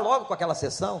acabar logo com aquela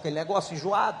sessão, aquele negócio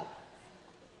enjoado.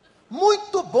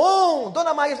 Muito bom,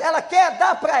 dona Maria, ela quer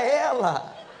dar para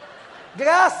ela.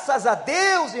 Graças a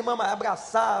Deus, irmã,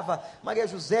 abraçava Maria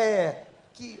José,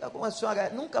 que a senhora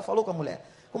nunca falou com a mulher,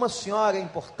 como a senhora é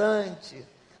importante,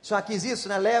 a senhora quis isso,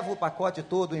 né? Leva o pacote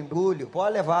todo, o embrulho,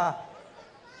 pode levar.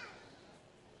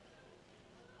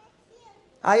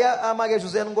 Aí a Maria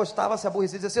José não gostava, se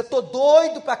aborrecia, dizia assim, eu estou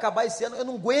doido para acabar esse ano, eu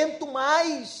não aguento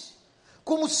mais,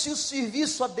 como se o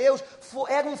serviço a Deus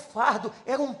era um fardo,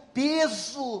 era um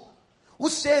peso. O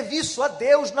serviço a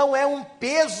Deus não é um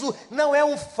peso, não é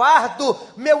um fardo,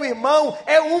 meu irmão,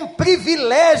 é um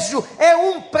privilégio, é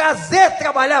um prazer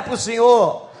trabalhar para o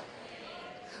Senhor.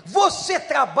 Você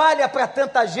trabalha para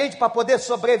tanta gente para poder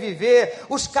sobreviver,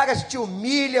 os caras te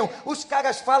humilham, os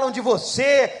caras falam de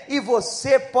você, e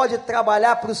você pode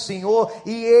trabalhar para o Senhor,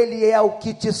 e Ele é o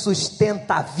que te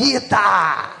sustenta a vida.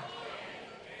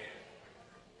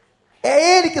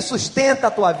 É Ele que sustenta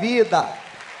a tua vida,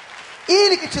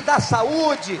 Ele que te dá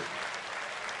saúde.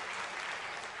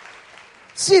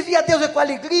 Servir a Deus é com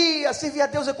alegria, servir a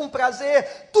Deus é com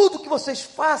prazer. Tudo que vocês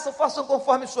façam, façam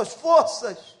conforme suas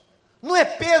forças. Não é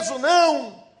peso,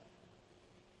 não.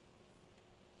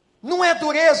 Não é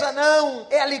dureza, não.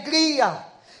 É alegria.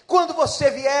 Quando você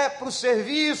vier para o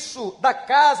serviço da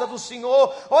casa do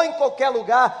Senhor, ou em qualquer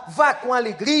lugar, vá com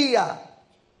alegria.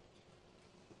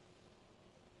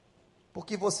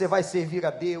 Porque você vai servir a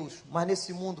Deus, mas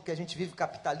nesse mundo que a gente vive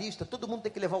capitalista, todo mundo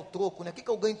tem que levar o troco, né? O que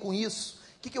eu ganho com isso?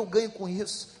 O que eu ganho com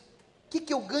isso? O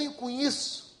que eu ganho com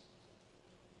isso?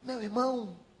 Meu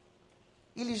irmão,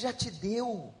 Ele já te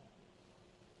deu.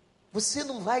 Você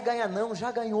não vai ganhar não, já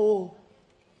ganhou.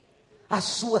 A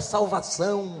sua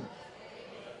salvação.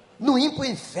 Não ir para o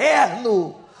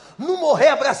inferno, não morrer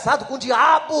abraçado com o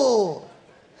diabo.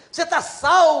 Você está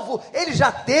salvo, Ele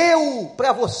já deu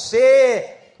para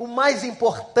você o mais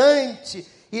importante,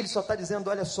 e Ele só está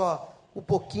dizendo, olha só, o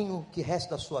pouquinho que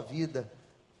resta da sua vida,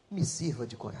 me sirva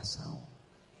de coração.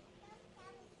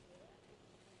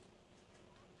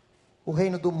 O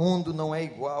reino do mundo não é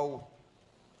igual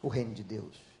ao reino de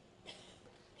Deus.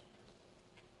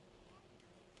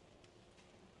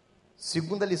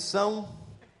 Segunda lição,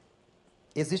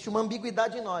 existe uma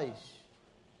ambiguidade em nós,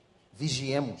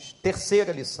 vigiemos.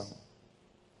 Terceira lição,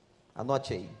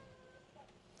 anote aí.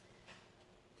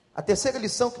 A terceira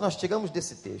lição que nós tiramos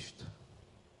desse texto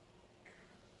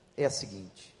é a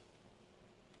seguinte: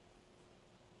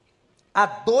 há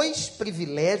dois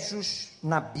privilégios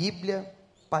na Bíblia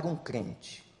para um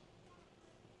crente.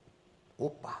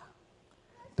 Opa,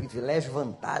 privilégio,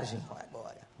 vantagem,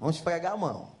 agora, vamos esfregar a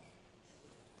mão.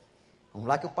 Vamos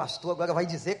lá que o pastor agora vai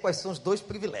dizer quais são os dois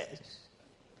privilégios.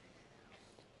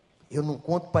 Eu não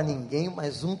conto para ninguém,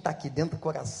 mas um está aqui dentro do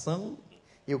coração.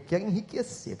 Eu quero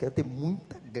enriquecer, eu quero ter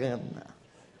muita grana.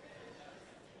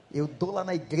 Eu dou lá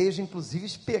na igreja, inclusive,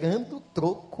 esperando o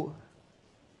troco.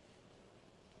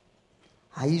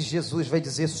 Aí Jesus vai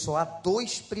dizer, só há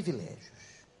dois privilégios.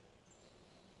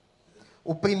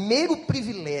 O primeiro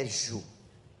privilégio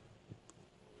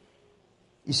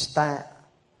está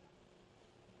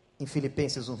em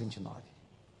Filipenses 1:29.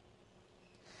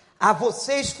 A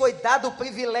vocês foi dado o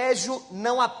privilégio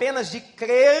não apenas de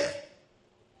crer.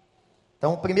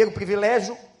 Então, o primeiro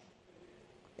privilégio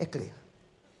é crer.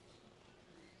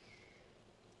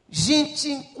 Gente,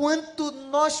 enquanto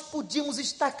nós podíamos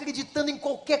estar acreditando em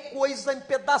qualquer coisa, em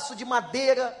pedaço de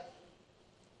madeira,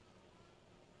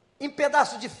 em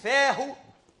pedaço de ferro,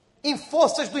 em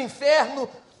forças do inferno,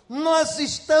 nós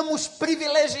estamos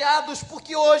privilegiados,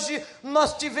 porque hoje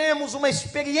nós tivemos uma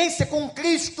experiência com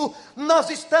Cristo, nós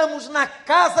estamos na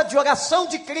casa de oração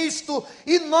de Cristo,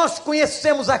 e nós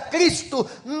conhecemos a Cristo,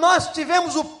 nós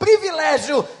tivemos o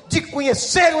privilégio de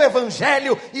conhecer o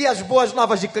Evangelho e as boas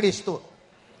novas de Cristo.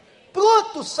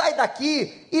 Pronto, sai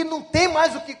daqui, e não tem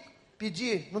mais o que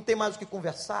pedir, não tem mais o que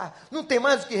conversar, não tem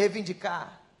mais o que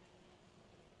reivindicar.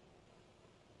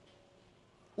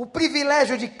 O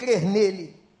privilégio de crer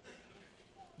nele,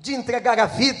 de entregar a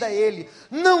vida a Ele.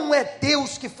 Não é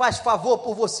Deus que faz favor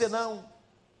por você, não.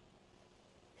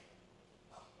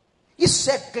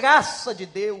 Isso é graça de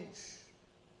Deus.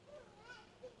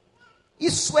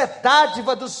 Isso é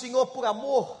dádiva do Senhor por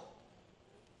amor.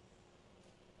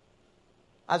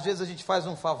 Às vezes a gente faz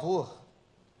um favor,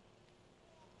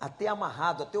 até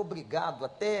amarrado, até obrigado,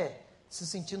 até se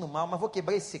sentindo mal, mas vou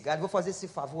quebrar esse galho, vou fazer esse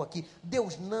favor aqui.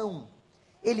 Deus não.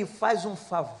 Ele faz um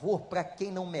favor para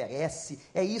quem não merece.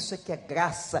 É isso que é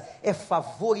graça, é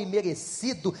favor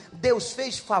imerecido. Deus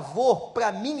fez favor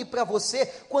para mim e para você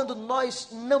quando nós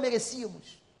não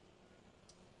merecíamos.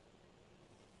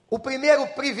 O primeiro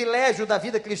privilégio da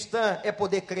vida cristã é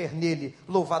poder crer nele.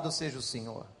 Louvado seja o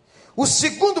Senhor. O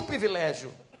segundo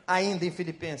privilégio, ainda em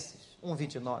Filipenses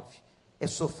 1:29, é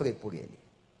sofrer por ele.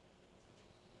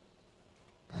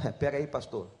 Espera aí,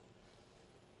 pastor.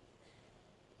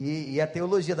 E a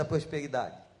teologia da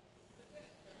prosperidade?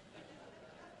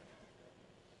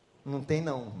 Não tem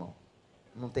não, irmão.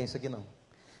 Não tem isso aqui não.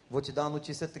 Vou te dar uma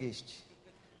notícia triste.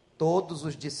 Todos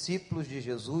os discípulos de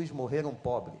Jesus morreram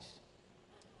pobres.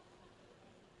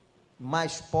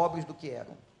 Mais pobres do que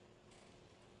eram.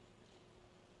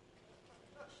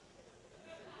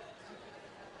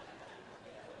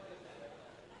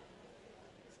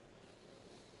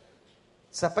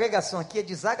 Essa pregação aqui é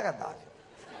desagradável.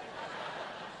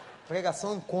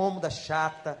 Pregação incômoda,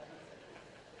 chata.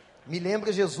 Me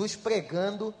lembra Jesus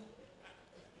pregando.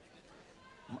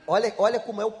 Olha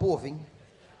como é o povo, hein?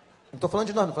 Não estou falando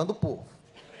de nós, não estou falando do povo.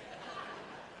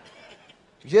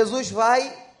 Jesus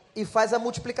vai e faz a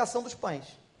multiplicação dos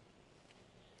pães.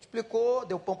 Explicou,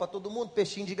 deu pão para todo mundo,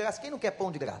 peixinho de graça. Quem não quer pão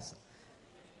de graça?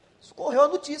 Isso correu a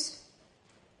notícia.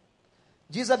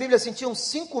 Diz a Bíblia assim, tinham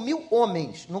 5.000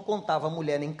 homens, não contava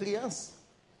mulher nem criança.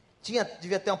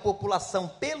 Devia ter uma população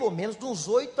pelo menos de uns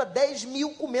 8 a 10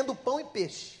 mil comendo pão e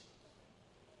peixe.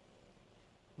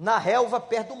 Na relva,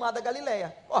 perto do mar da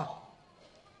Galileia.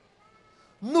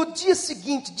 No dia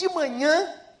seguinte, de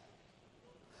manhã,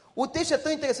 o texto é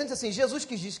tão interessante assim, Jesus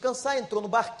quis descansar, entrou no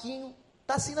barquinho,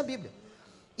 está assim na Bíblia,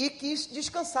 e quis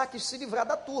descansar, quis se livrar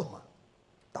da turma,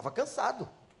 estava cansado.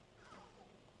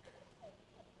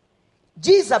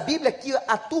 Diz a Bíblia que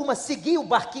a turma seguia o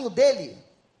barquinho dele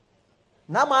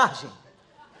na margem.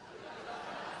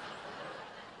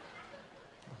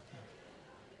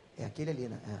 É aquele ali,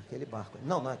 né? É aquele barco.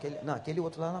 Não, aquele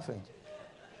outro lá na frente.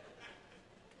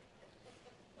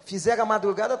 Fizeram a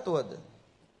madrugada toda.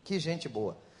 Que gente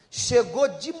boa. Chegou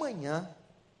de manhã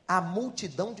a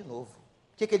multidão de novo.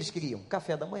 O que eles queriam?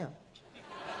 Café da manhã.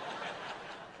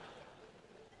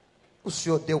 O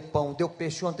Senhor deu pão, deu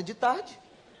peixe ontem de tarde.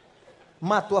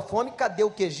 Matou a fome, cadê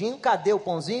o queijinho, cadê o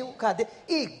pãozinho, cadê?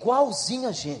 Igualzinho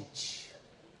a gente.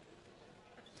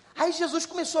 Aí Jesus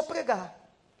começou a pregar.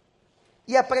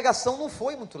 E a pregação não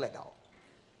foi muito legal.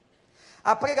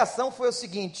 A pregação foi o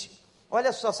seguinte,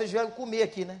 olha só, vocês vieram comer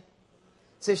aqui, né?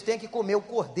 Vocês têm que comer o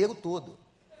cordeiro todo.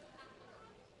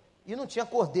 E não tinha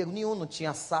cordeiro nenhum, não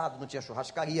tinha assado, não tinha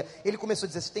churrascaria. Ele começou a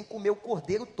dizer, vocês têm que comer o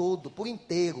cordeiro todo, por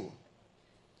inteiro.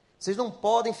 Vocês não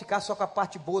podem ficar só com a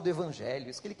parte boa do evangelho,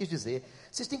 isso que ele quis dizer.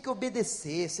 Vocês têm que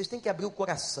obedecer, vocês têm que abrir o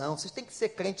coração, vocês têm que ser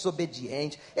crentes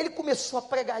obedientes. Ele começou a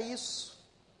pregar isso.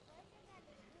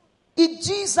 E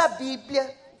diz a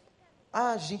Bíblia,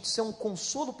 gente, isso é um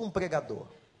consolo para um pregador.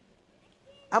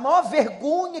 A maior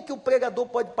vergonha que o pregador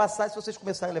pode passar é se vocês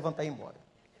começarem a levantar e ir embora.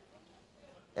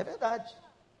 É verdade.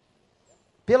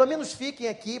 Pelo menos fiquem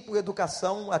aqui por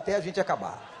educação até a gente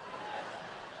acabar.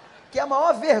 Que é a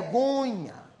maior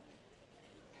vergonha.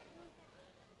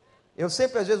 Eu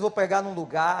sempre, às vezes, vou pregar num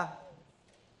lugar,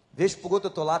 vez por outro eu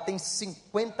estou lá, tem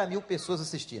 50.000 pessoas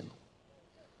assistindo.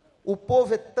 O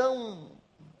povo é tão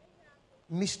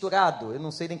misturado, eu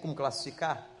não sei nem como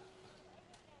classificar,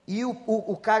 e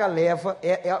o cara leva,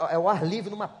 é o ar livre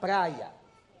numa praia,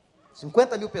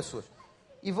 50.000 pessoas,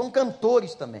 e vão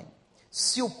cantores também.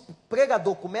 Se o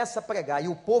pregador começa a pregar e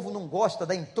o povo não gosta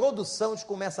da introdução, eles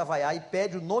começam a vaiar e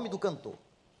pede o nome do cantor.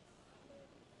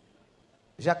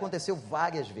 Já aconteceu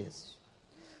várias vezes.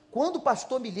 Quando o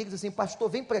pastor me liga e diz assim, pastor,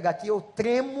 vem pregar aqui, eu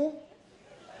tremo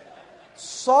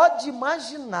só de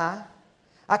imaginar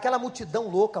aquela multidão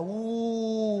louca,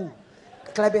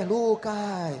 Kleber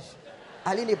Lucas,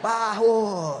 Aline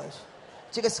Barros,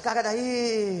 tira esse cara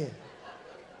daí.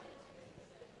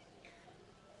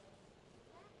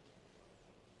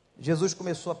 Jesus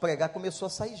começou a pregar, começou a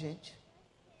sair gente.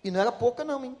 E não era pouca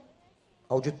não, hein?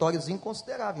 Auditórios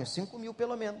inconsideráveis, 5.000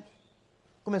 pelo menos.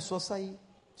 Começou a sair.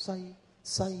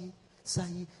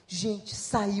 Gente,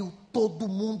 saiu todo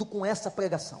mundo com essa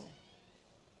pregação.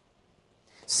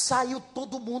 Saiu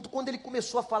todo mundo. Quando ele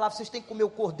começou a falar, vocês têm que comer o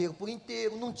cordeiro por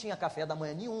inteiro, não tinha café da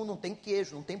manhã nenhum, não tem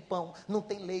queijo, não tem pão, não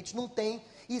tem leite, não tem.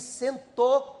 E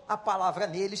sentou a palavra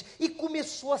neles e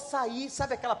começou a sair.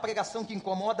 Sabe aquela pregação que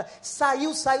incomoda?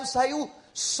 Saiu.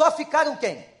 Só ficaram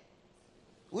quem?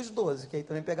 Os 12, que aí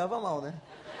também pegava mal, né?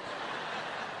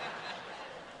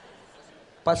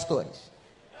 Pastores.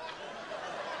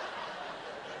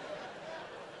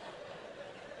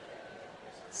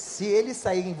 Se eles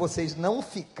saírem e vocês não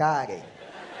ficarem,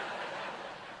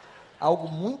 algo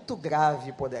muito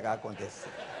grave poderá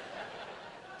acontecer.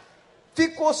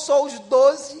 Ficou só os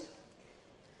 12.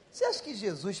 Você acha que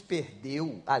Jesus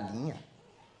perdeu a linha?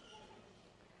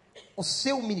 O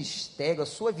seu ministério, a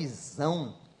sua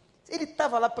visão, ele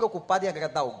estava lá preocupado em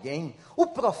agradar alguém. O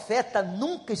profeta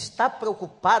nunca está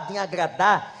preocupado em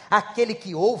agradar aquele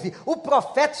que ouve. O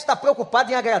profeta está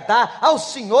preocupado em agradar ao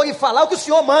Senhor e falar o que o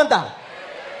Senhor manda.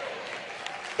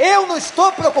 Eu não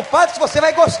estou preocupado se você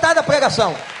vai gostar da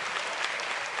pregação.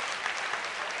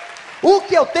 O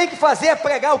que eu tenho que fazer é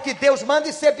pregar o que Deus manda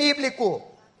e ser bíblico.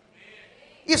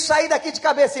 E sair daqui de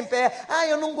cabeça em pé.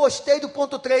 Eu não gostei do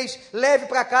ponto 3. Leve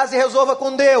para casa e resolva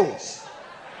com Deus.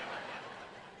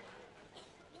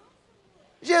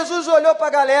 Jesus olhou para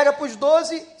a galera, para os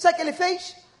 12. Sabe o que ele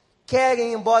fez?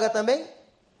 Querem ir embora também?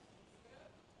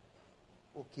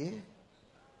 O quê?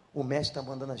 O mestre está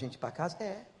mandando a gente para casa?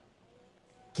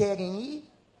 Querem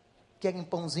ir? Querem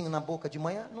pãozinho na boca de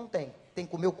manhã? Não tem. Tem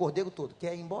que comer o cordeiro todo.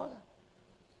 Quer ir embora?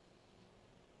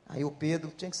 Aí o Pedro,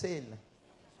 tinha que ser ele, né?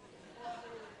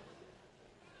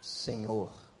 Senhor,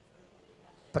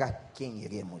 para quem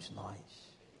iremos nós?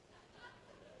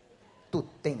 Tu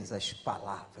tens as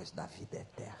palavras da vida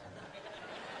eterna.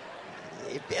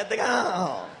 E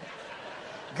Pedrão,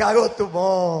 garoto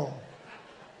bom.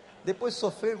 Depois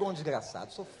sofreu igual um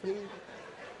desgraçado. Sofreu.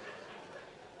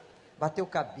 Bateu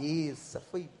cabeça,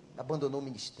 abandonou o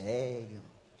ministério.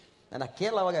 Mas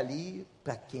naquela hora ali,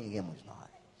 para quem iremos nós?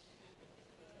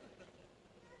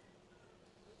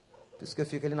 Por isso que eu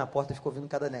fico ali na porta e fico ouvindo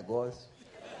cada negócio.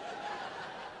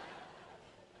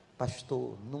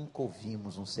 Pastor, nunca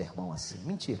ouvimos um sermão assim.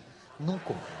 Mentira,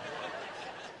 nunca ouvimos.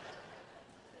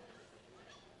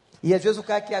 E às vezes o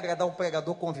cara quer agradar um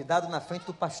pregador convidado na frente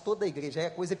do pastor da igreja, aí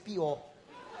a coisa é pior.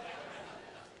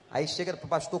 Aí chega para o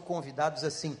pastor convidado e diz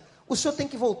assim: o senhor tem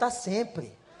que voltar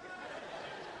sempre.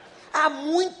 Há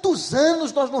muitos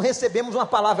anos nós não recebemos uma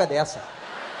palavra dessa.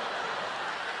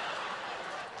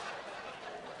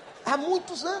 Há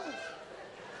muitos anos.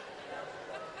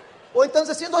 Ou então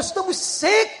diz assim: nós estamos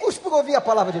secos por ouvir a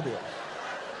palavra de Deus.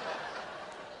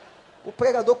 O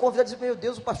pregador convidado diz: meu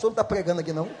Deus, o pastor não está pregando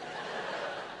aqui não.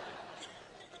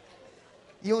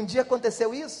 E um dia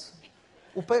aconteceu isso.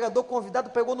 O pregador convidado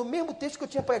pregou no mesmo texto que eu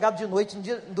tinha pregado de noite,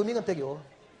 no domingo anterior.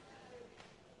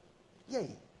 E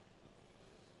aí?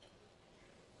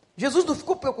 Jesus não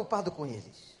ficou preocupado com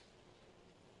eles.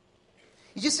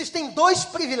 E disse: vocês têm 2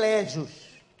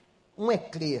 privilégios. Um é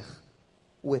crer,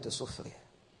 o outro é sofrer.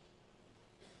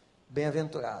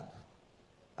 Bem-aventurado.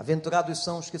 Aventurados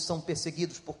são os que são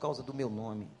perseguidos por causa do meu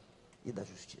nome e da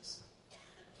justiça.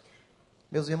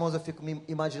 Meus irmãos, eu fico me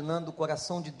imaginando o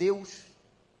coração de Deus,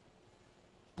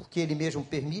 porque Ele mesmo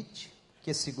permite que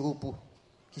esse grupo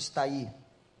que está aí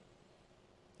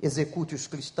execute os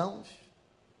cristãos.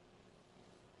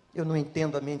 Eu não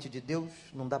entendo a mente de Deus,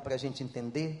 não dá para a gente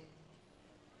entender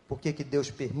por que Deus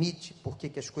permite, por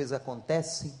que as coisas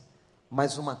acontecem,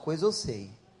 mas uma coisa eu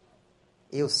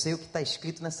sei o que está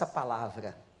escrito nessa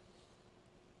palavra,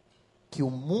 que o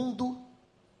mundo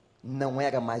não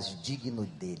era mais digno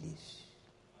deles,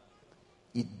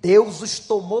 e Deus os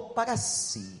tomou para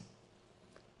si.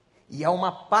 E há uma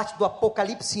parte do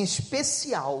Apocalipse em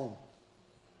especial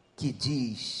que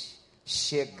diz: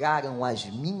 chegaram as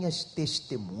minhas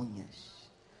testemunhas,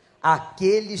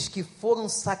 aqueles que foram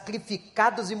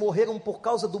sacrificados e morreram por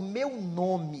causa do meu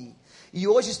nome, e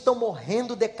hoje estão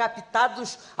morrendo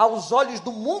decapitados aos olhos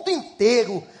do mundo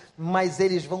inteiro, mas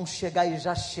eles vão chegar e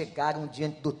já chegaram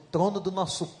diante do trono do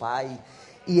nosso Pai,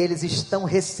 e eles estão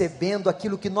recebendo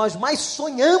aquilo que nós mais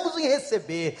sonhamos em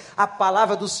receber, a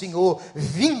palavra do Senhor: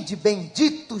 vinde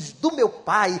benditos do meu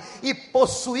Pai, e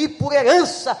possuí por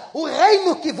herança o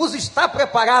reino que vos está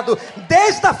preparado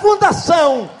desde a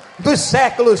fundação dos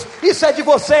séculos. Isso é de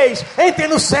vocês. Entrem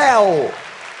no céu,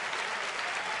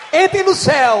 entrem no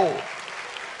céu.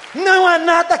 Não há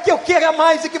nada que eu queira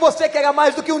mais e que você queira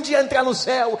mais do que um dia entrar no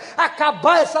céu,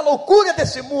 acabar essa loucura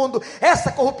desse mundo,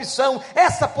 essa corrupção,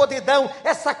 essa podridão,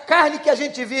 essa carne que a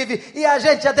gente vive, e a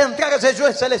gente adentrar as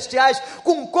regiões celestiais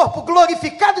com um corpo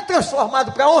glorificado e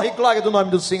transformado para a honra e glória do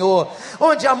nome do Senhor,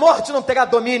 onde a morte não terá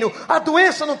domínio, a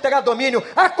doença não terá domínio,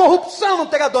 a corrupção não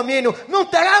terá domínio, não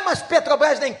terá mais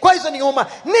Petrobras nem coisa nenhuma,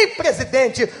 nem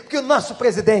presidente, porque o nosso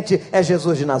presidente é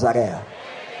Jesus de Nazaré.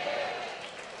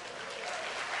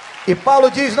 E Paulo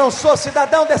diz: não sou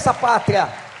cidadão dessa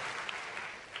pátria,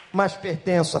 mas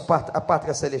pertenço à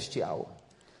pátria celestial.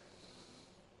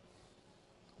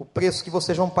 O preço que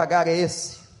vocês vão pagar é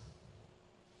esse.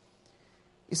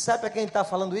 E sabe para quem está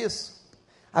falando isso?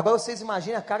 Agora vocês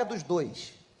imaginem a cara dos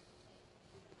dois,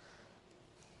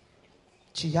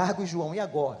 Tiago e João. E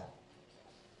agora?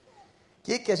 O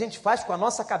que a gente faz com a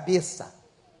nossa cabeça?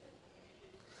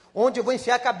 Onde eu vou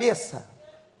enfiar a cabeça?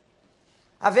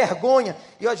 A vergonha.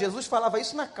 E ó, Jesus falava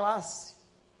isso na classe.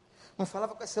 Não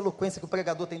falava com essa eloquência que o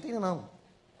pregador tem, não.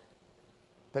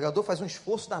 O pregador faz um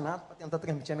esforço danado para tentar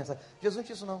transmitir a mensagem. Jesus não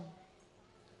tinha isso não.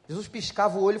 Jesus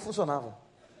piscava o olho e funcionava.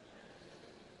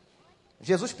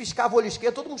 Jesus piscava o olho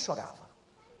esquerdo, todo mundo chorava.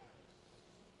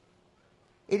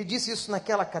 Ele disse isso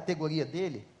naquela categoria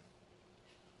dele.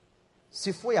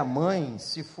 Se foi a mãe,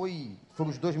 se foram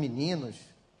os dois meninos,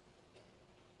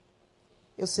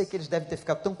 eu sei que eles devem ter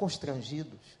ficado tão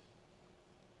constrangidos.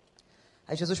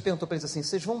 Aí Jesus perguntou para eles assim: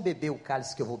 vocês vão beber o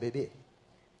cálice que eu vou beber?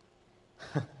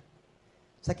 Sabe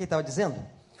o que ele estava dizendo?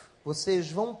 Vocês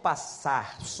vão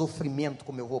passar sofrimento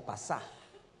como eu vou passar?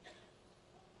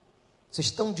 Vocês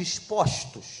estão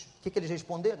dispostos? O que eles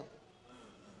responderam?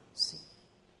 Sim.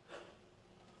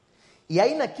 E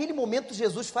aí naquele momento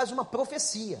Jesus faz uma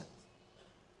profecia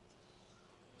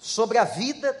sobre a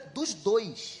vida dos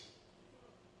dois.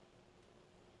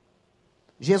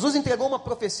 Jesus entregou uma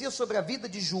profecia sobre a vida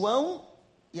de João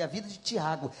e a vida de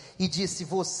Tiago, e disse: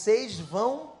 vocês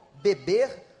vão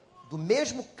beber do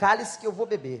mesmo cálice que eu vou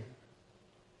beber.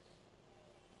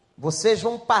 Vocês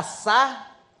vão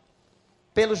passar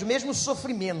pelos mesmos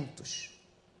sofrimentos.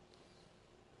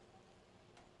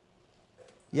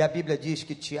 E a Bíblia diz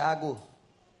que Tiago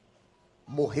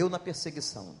morreu na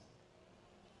perseguição,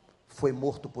 foi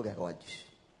morto por Herodes.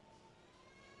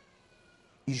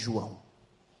 E João,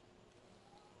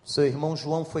 seu irmão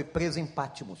João, foi preso em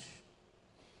Pátimos,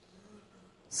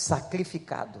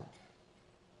 sacrificado,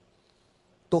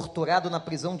 torturado na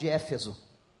prisão de Éfeso.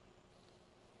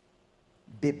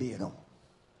 Beberam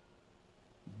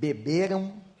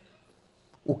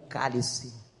o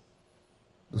cálice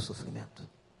do sofrimento,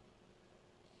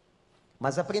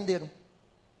 mas aprenderam.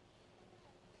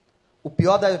 O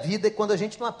pior da vida é quando a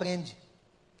gente não aprende.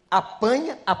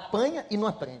 Apanha e não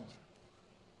aprende.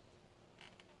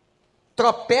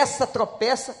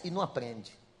 Tropeça e não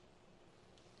aprende.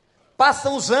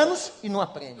 Passam os anos e não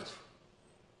aprende.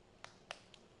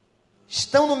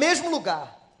 Estão no mesmo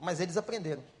lugar, mas eles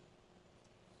aprenderam.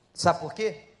 Sabe por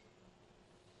quê?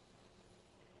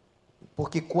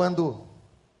 Porque quando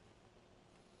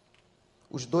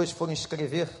os dois foram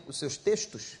escrever os seus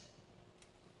textos,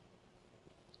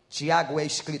 Tiago é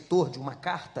escritor de uma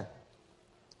carta.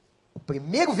 O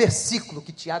primeiro versículo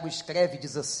que Tiago escreve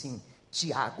diz assim: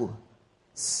 Tiago,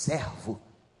 servo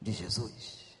de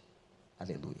Jesus.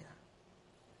 Aleluia.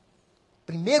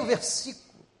 Primeiro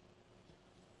versículo.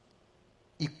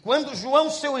 E quando João,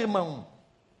 seu irmão,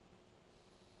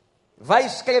 vai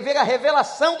escrever a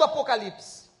revelação do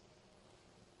Apocalipse,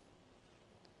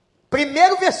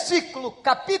 primeiro versículo,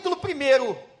 capítulo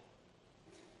 1,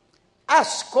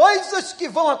 as coisas que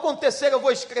vão acontecer eu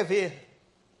vou escrever,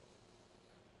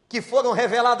 que foram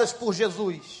reveladas por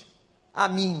Jesus a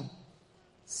mim,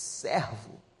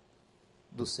 servo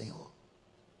do Senhor.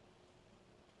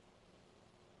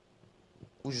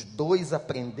 Os dois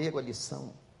aprenderam a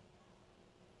lição.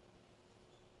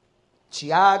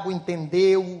 Tiago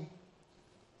entendeu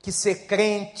que ser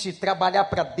crente, trabalhar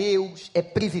para Deus é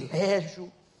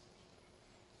privilégio,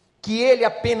 que ele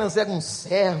apenas era um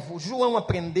servo. João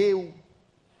aprendeu.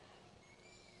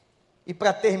 E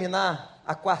para terminar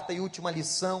a quarta e última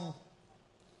lição,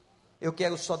 eu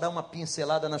quero só dar uma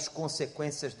pincelada nas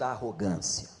consequências da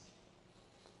arrogância.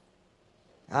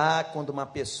 Quando uma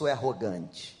pessoa é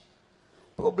arrogante,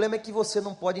 o problema é que você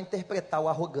não pode interpretar o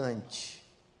arrogante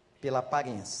pela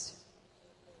aparência.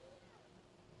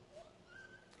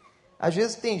 Às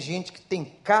vezes tem gente que tem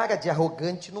cara de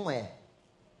arrogante e não é.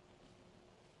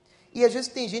 E às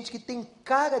vezes tem gente que tem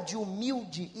cara de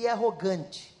humilde e é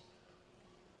arrogante.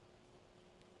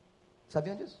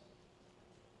 Sabiam disso?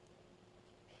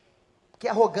 Porque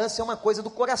arrogância é uma coisa do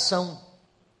coração.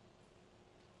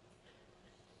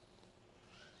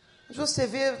 Mas você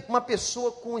vê uma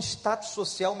pessoa com um status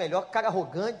social melhor, cara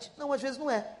arrogante. Não, às vezes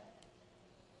não é.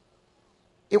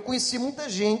 Eu conheci muita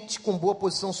gente com boa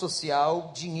posição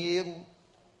social, dinheiro,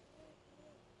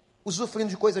 usufruindo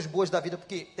de coisas boas da vida,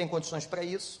 porque tem condições para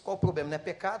isso. Qual o problema? Não é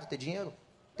pecado ter dinheiro?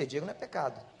 Ter dinheiro não é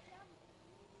pecado.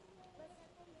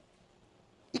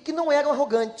 E que não eram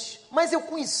arrogantes. Mas eu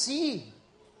conheci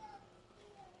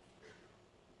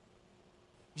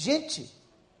gente,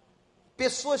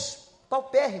 pessoas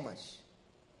paupérrimas,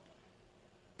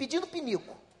 pedindo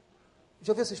pinico.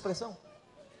 Já ouviu essa expressão?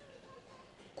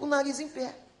 Com o nariz em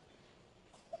pé.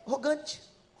 Arrogante.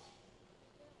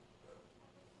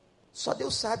 Só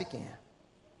Deus sabe quem é.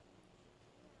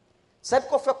 Sabe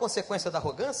qual foi a consequência da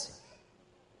arrogância?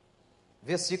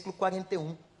 Versículo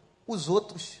 41. Os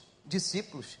outros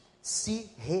discípulos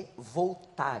se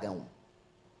revoltaram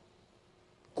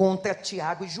contra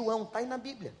Tiago e João. Está aí na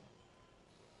Bíblia.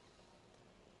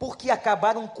 Porque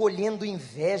acabaram colhendo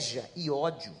inveja e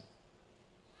ódio.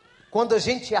 Quando a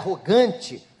gente é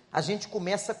arrogante, a gente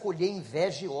começa a colher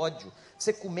inveja e ódio.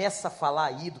 Você começa a falar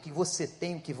aí do que você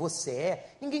tem, o que você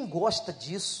é. Ninguém gosta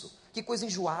disso. Que coisa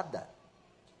enjoada.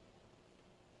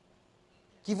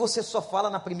 Que você só fala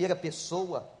na primeira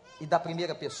pessoa, e da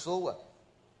primeira pessoa,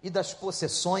 e das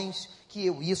possessões, que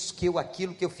eu isso, que eu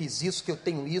aquilo, que eu fiz isso, que eu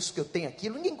tenho isso, que eu tenho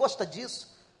aquilo. Ninguém gosta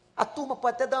disso. A turma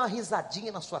pode até dar uma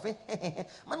risadinha na sua frente,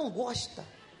 mas não gosta.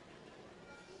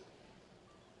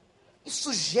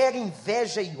 Isso gera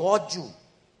inveja e ódio.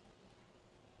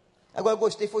 Agora eu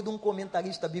gostei, foi de um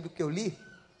comentarista bíblico que eu li,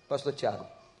 pastor Tiago,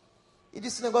 e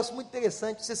disse um negócio muito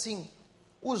interessante, disse assim,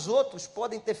 os outros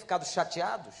podem ter ficado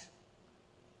chateados,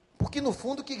 porque no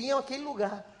fundo queriam aquele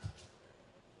lugar,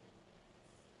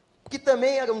 porque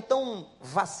também eram tão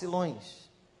vacilões,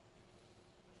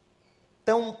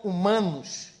 tão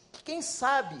humanos, que quem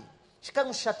sabe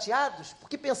ficaram chateados,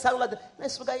 porque pensaram lá dentro,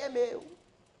 esse lugar aí é meu.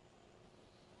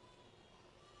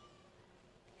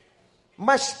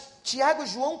 Mas Tiago e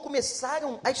João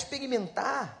começaram a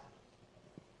experimentar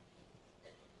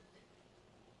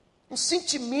um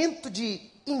sentimento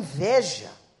de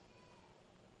inveja.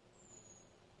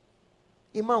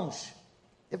 Irmãos,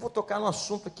 eu vou tocar num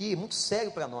assunto aqui muito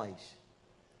sério para nós.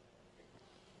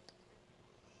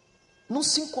 Não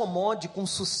se incomode com o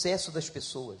sucesso das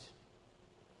pessoas.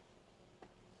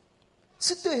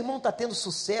 Se teu irmão está tendo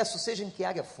sucesso, seja em que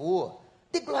área for,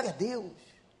 dê glória a Deus.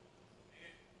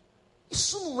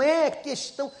 Isso não é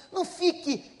questão, não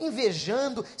fique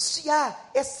invejando, se há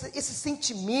esse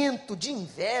sentimento de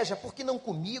inveja, por que não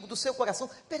comigo, do seu coração,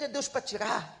 pede a Deus para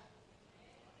tirar.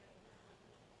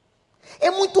 É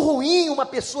muito ruim uma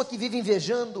pessoa que vive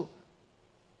invejando,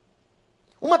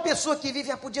 uma pessoa que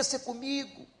vive, podia ser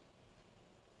comigo.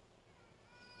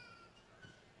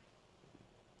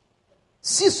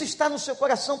 Se isso está no seu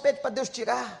coração, pede para Deus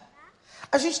tirar.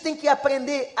 A gente tem que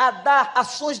aprender a dar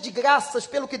ações de graças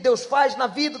pelo que Deus faz na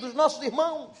vida dos nossos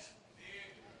irmãos.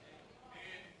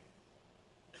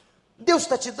 Deus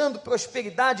está te dando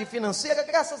prosperidade financeira,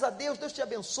 graças a Deus, Deus te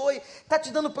abençoe. Está te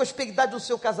dando prosperidade no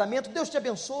seu casamento, Deus te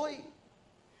abençoe.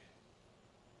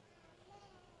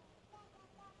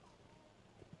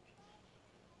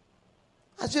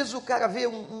 Às vezes o cara vê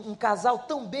um casal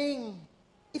tão bem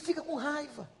e fica com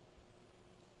raiva.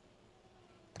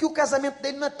 Que o casamento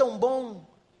dele não é tão bom.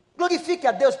 Glorifique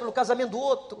a Deus pelo casamento do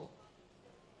outro.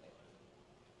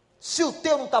 Se o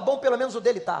teu não está bom, pelo menos o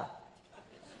dele está.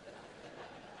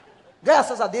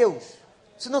 Graças a Deus.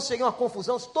 Senão seria uma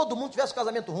confusão se todo mundo tivesse um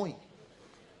casamento ruim.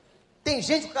 Tem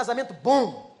gente com casamento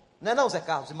bom, não é não, Zé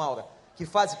Carlos e Maura, que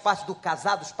fazem parte do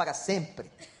Casados para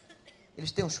Sempre.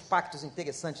 Eles têm uns pactos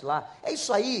interessantes lá. É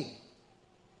isso aí.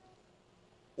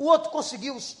 O outro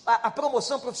conseguiu a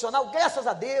promoção profissional, graças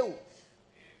a Deus.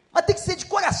 Mas tem que ser de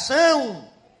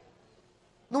coração.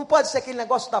 Não pode ser aquele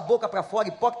negócio da boca para fora,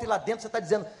 hipócrita, e lá dentro você está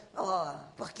dizendo,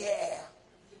 por quê?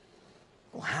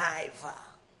 Com raiva.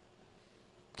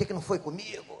 Por que não foi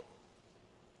comigo?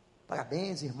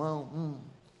 Parabéns, irmão.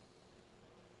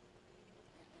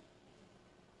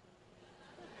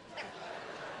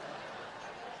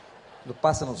 Não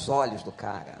passa nos olhos do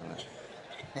cara.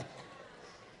 Né?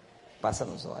 Passa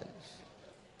nos olhos.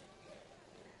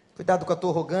 Cuidado com a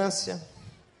tua arrogância.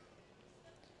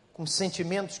 Com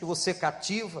sentimentos que você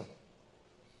cativa,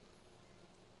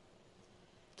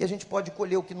 que a gente pode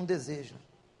colher o que não deseja.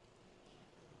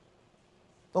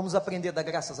 Vamos aprender a dar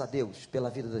graças a Deus pela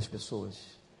vida das pessoas.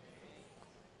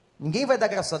 Ninguém vai dar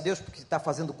graças a Deus porque está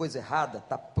fazendo coisa errada,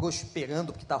 está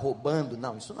prosperando porque está roubando.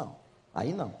 Não, isso não.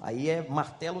 Aí não. Aí é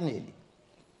martelo nele.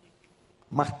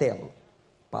 Martelo.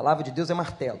 A palavra de Deus é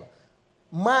martelo.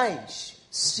 Mas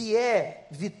se é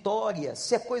vitória,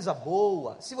 se é coisa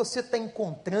boa, se você está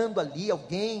encontrando ali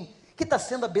alguém que está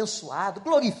sendo abençoado,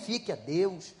 glorifique a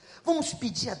Deus. Vamos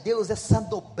pedir a Deus essa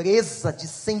nobreza de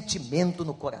sentimento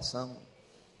no coração.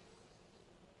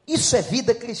 Isso é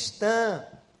vida cristã.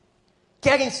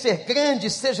 Querem ser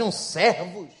grandes, sejam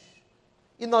servos.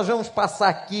 E nós vamos passar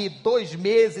aqui 2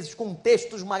 meses com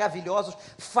textos maravilhosos,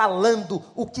 falando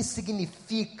o que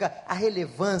significa a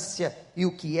relevância e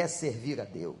o que é servir a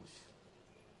Deus.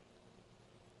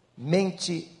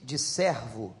 Mente de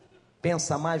servo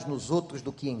pensa mais nos outros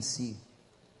do que em si.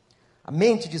 A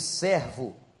mente de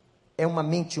servo é uma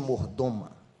mente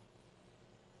mordoma.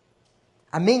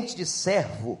 A mente de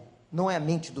servo não é a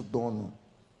mente do dono.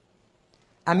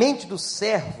 A mente do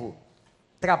servo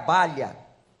trabalha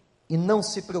e não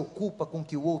se preocupa com o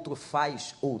que o outro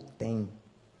faz ou tem.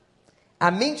 A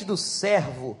mente do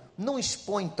servo não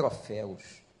expõe troféus.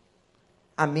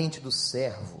 A mente do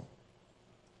servo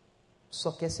só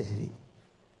quer servir.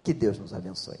 Que Deus nos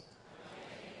abençoe.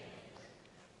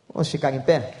 Vamos ficar em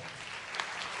pé?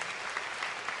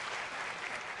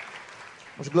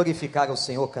 Vamos glorificar ao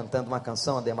Senhor cantando uma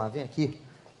canção. Ademar, vem aqui.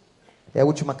 É a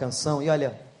última canção. E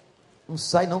olha, não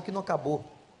sai não que não acabou.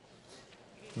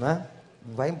 Não é?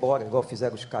 Não vai embora, igual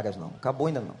fizeram os caras não. Acabou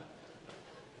ainda não.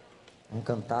 Vamos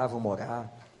cantar, vamos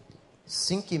orar.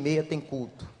 5h30 tem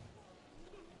culto.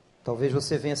 Talvez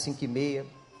você venha 5h30,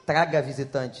 traga a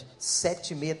visitante.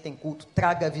 7h30 tem culto,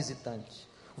 traga a visitante.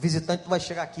 O visitante não vai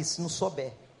chegar aqui se não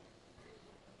souber.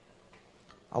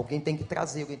 Alguém tem que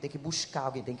trazer, alguém tem que buscar,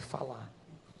 alguém tem que falar.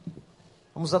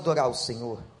 Vamos adorar o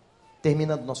Senhor,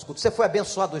 terminando nosso culto. Você foi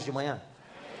abençoado hoje de manhã?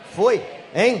 Foi?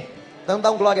 Hein? Então dá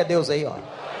um glória a Deus aí, ó.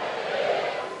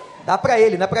 Dá para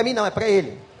ele, não é para mim não, é para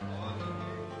ele.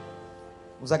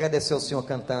 Vamos agradecer ao Senhor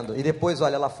cantando. E depois,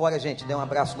 olha, lá fora, gente, dê um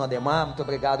abraço no Ademar. Muito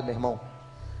obrigado, meu irmão.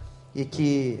 E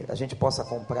que a gente possa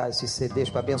comprar esses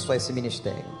CDs para abençoar esse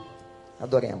ministério.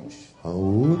 Adoremos. Ao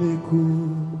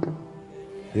único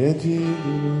que é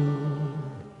digno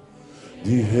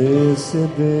de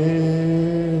receber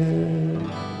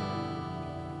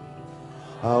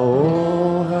a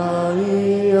honra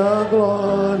e a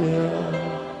glória,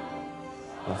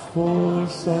 a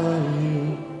força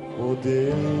e o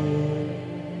poder,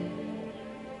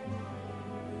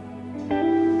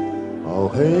 ao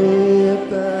Rei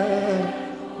eterno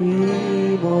e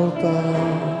imortal,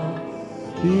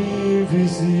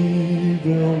 invisível,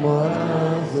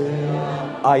 mas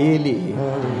a Ele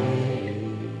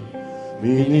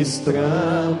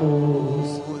ministramos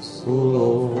o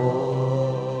louvor.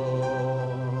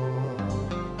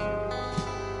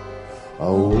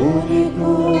 Ao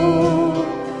único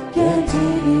que é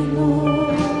digno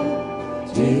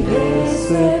de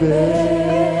receber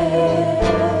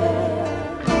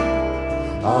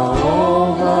a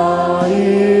honra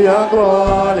e a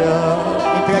glória.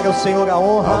 Entrega ao Senhor a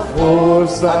honra, a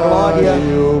força, a glória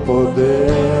e o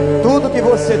poder. Tudo que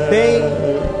você tem,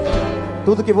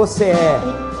 tudo que você é.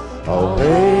 Ao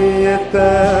Rei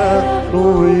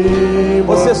eterno e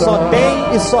imortal, você só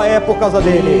tem e só é por causa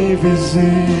dele.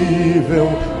 Invisível,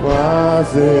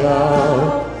 mas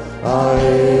real, a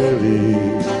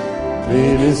Ele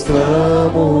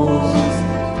ministramos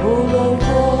o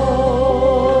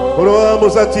louvor.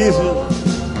 Coroamos a Ti,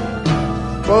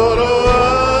 coroamos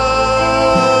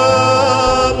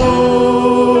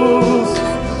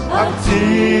a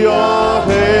Ti, ó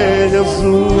Rei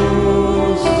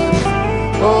Jesus.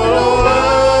 Coroamos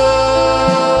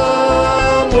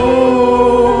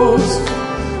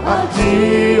a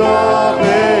Ti, ó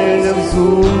Rei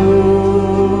Jesus.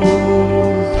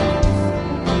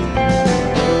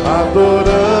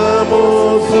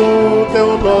 Adoramos o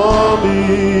Teu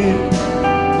nome,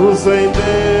 nos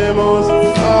rendemos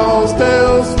aos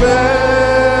Teus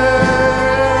pés,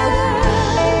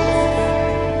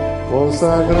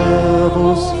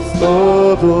 consagramos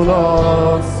todo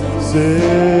nosso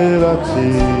ser a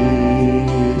Ti.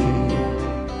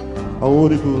 Ao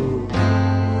único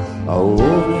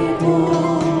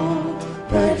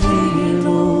que é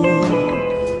digno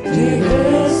de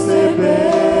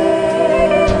receber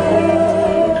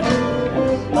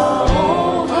a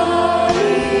honra e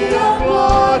a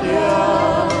glória,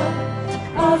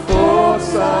 a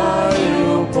força e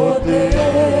o poder.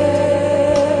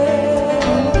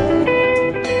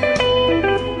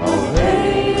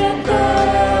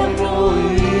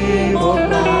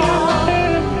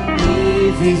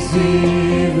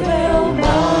 Invisível,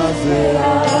 mas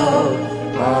real,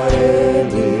 a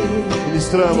Ele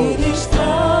ministramos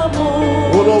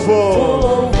o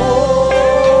louvor.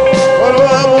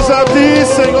 Coroamos a Ti,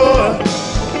 Senhor.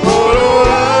 Coroamos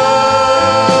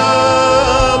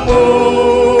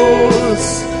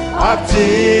a Ti,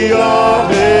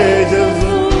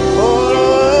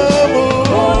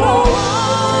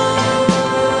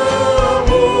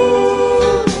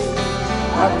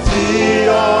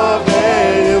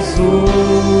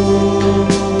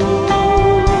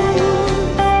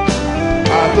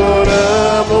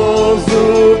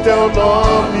 teu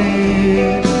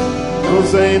nome,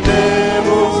 nos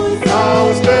rendemos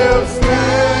aos teus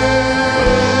pés.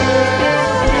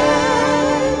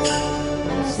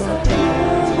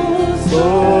 Consagramos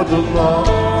todo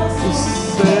nosso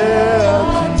ser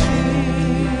a ti.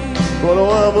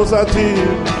 Coroamos a ti.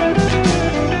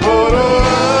 Coroamos,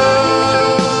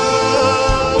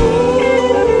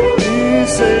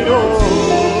 Senhor.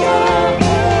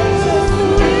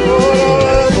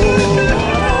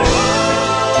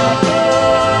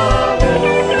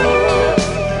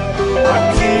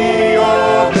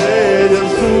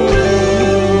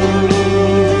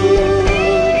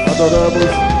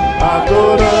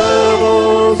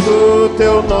 Adoramos o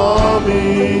teu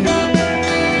nome,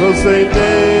 nos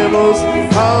rendemos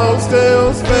aos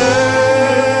teus pés,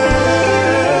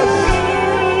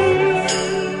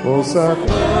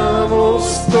 consagramos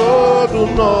todo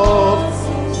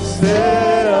nosso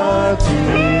ser a ti,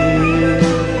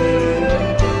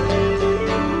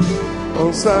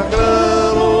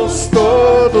 consagramos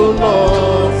todo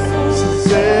nosso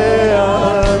ser a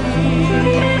ti.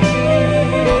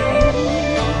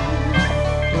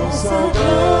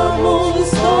 Consagramos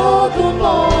todo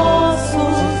nosso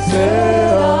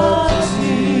ser a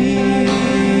ti.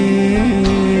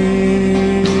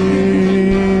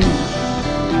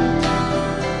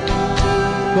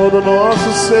 Todo nosso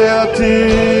ser a ti,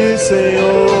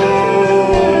 Senhor.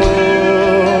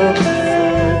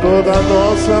 Toda a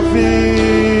nossa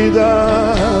vida,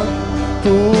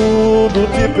 tudo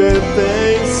te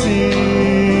pertence.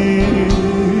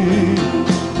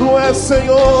 Tu és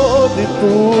Senhor de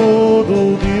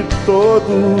tudo, de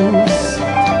todos.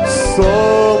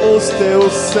 Somos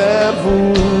teus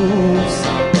servos,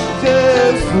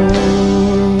 Jesus.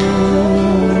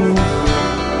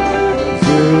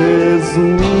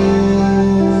 Jesus.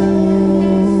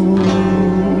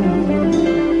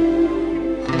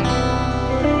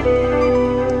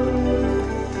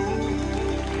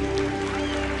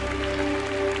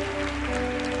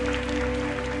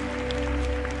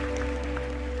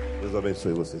 Deus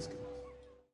abençoe vocês.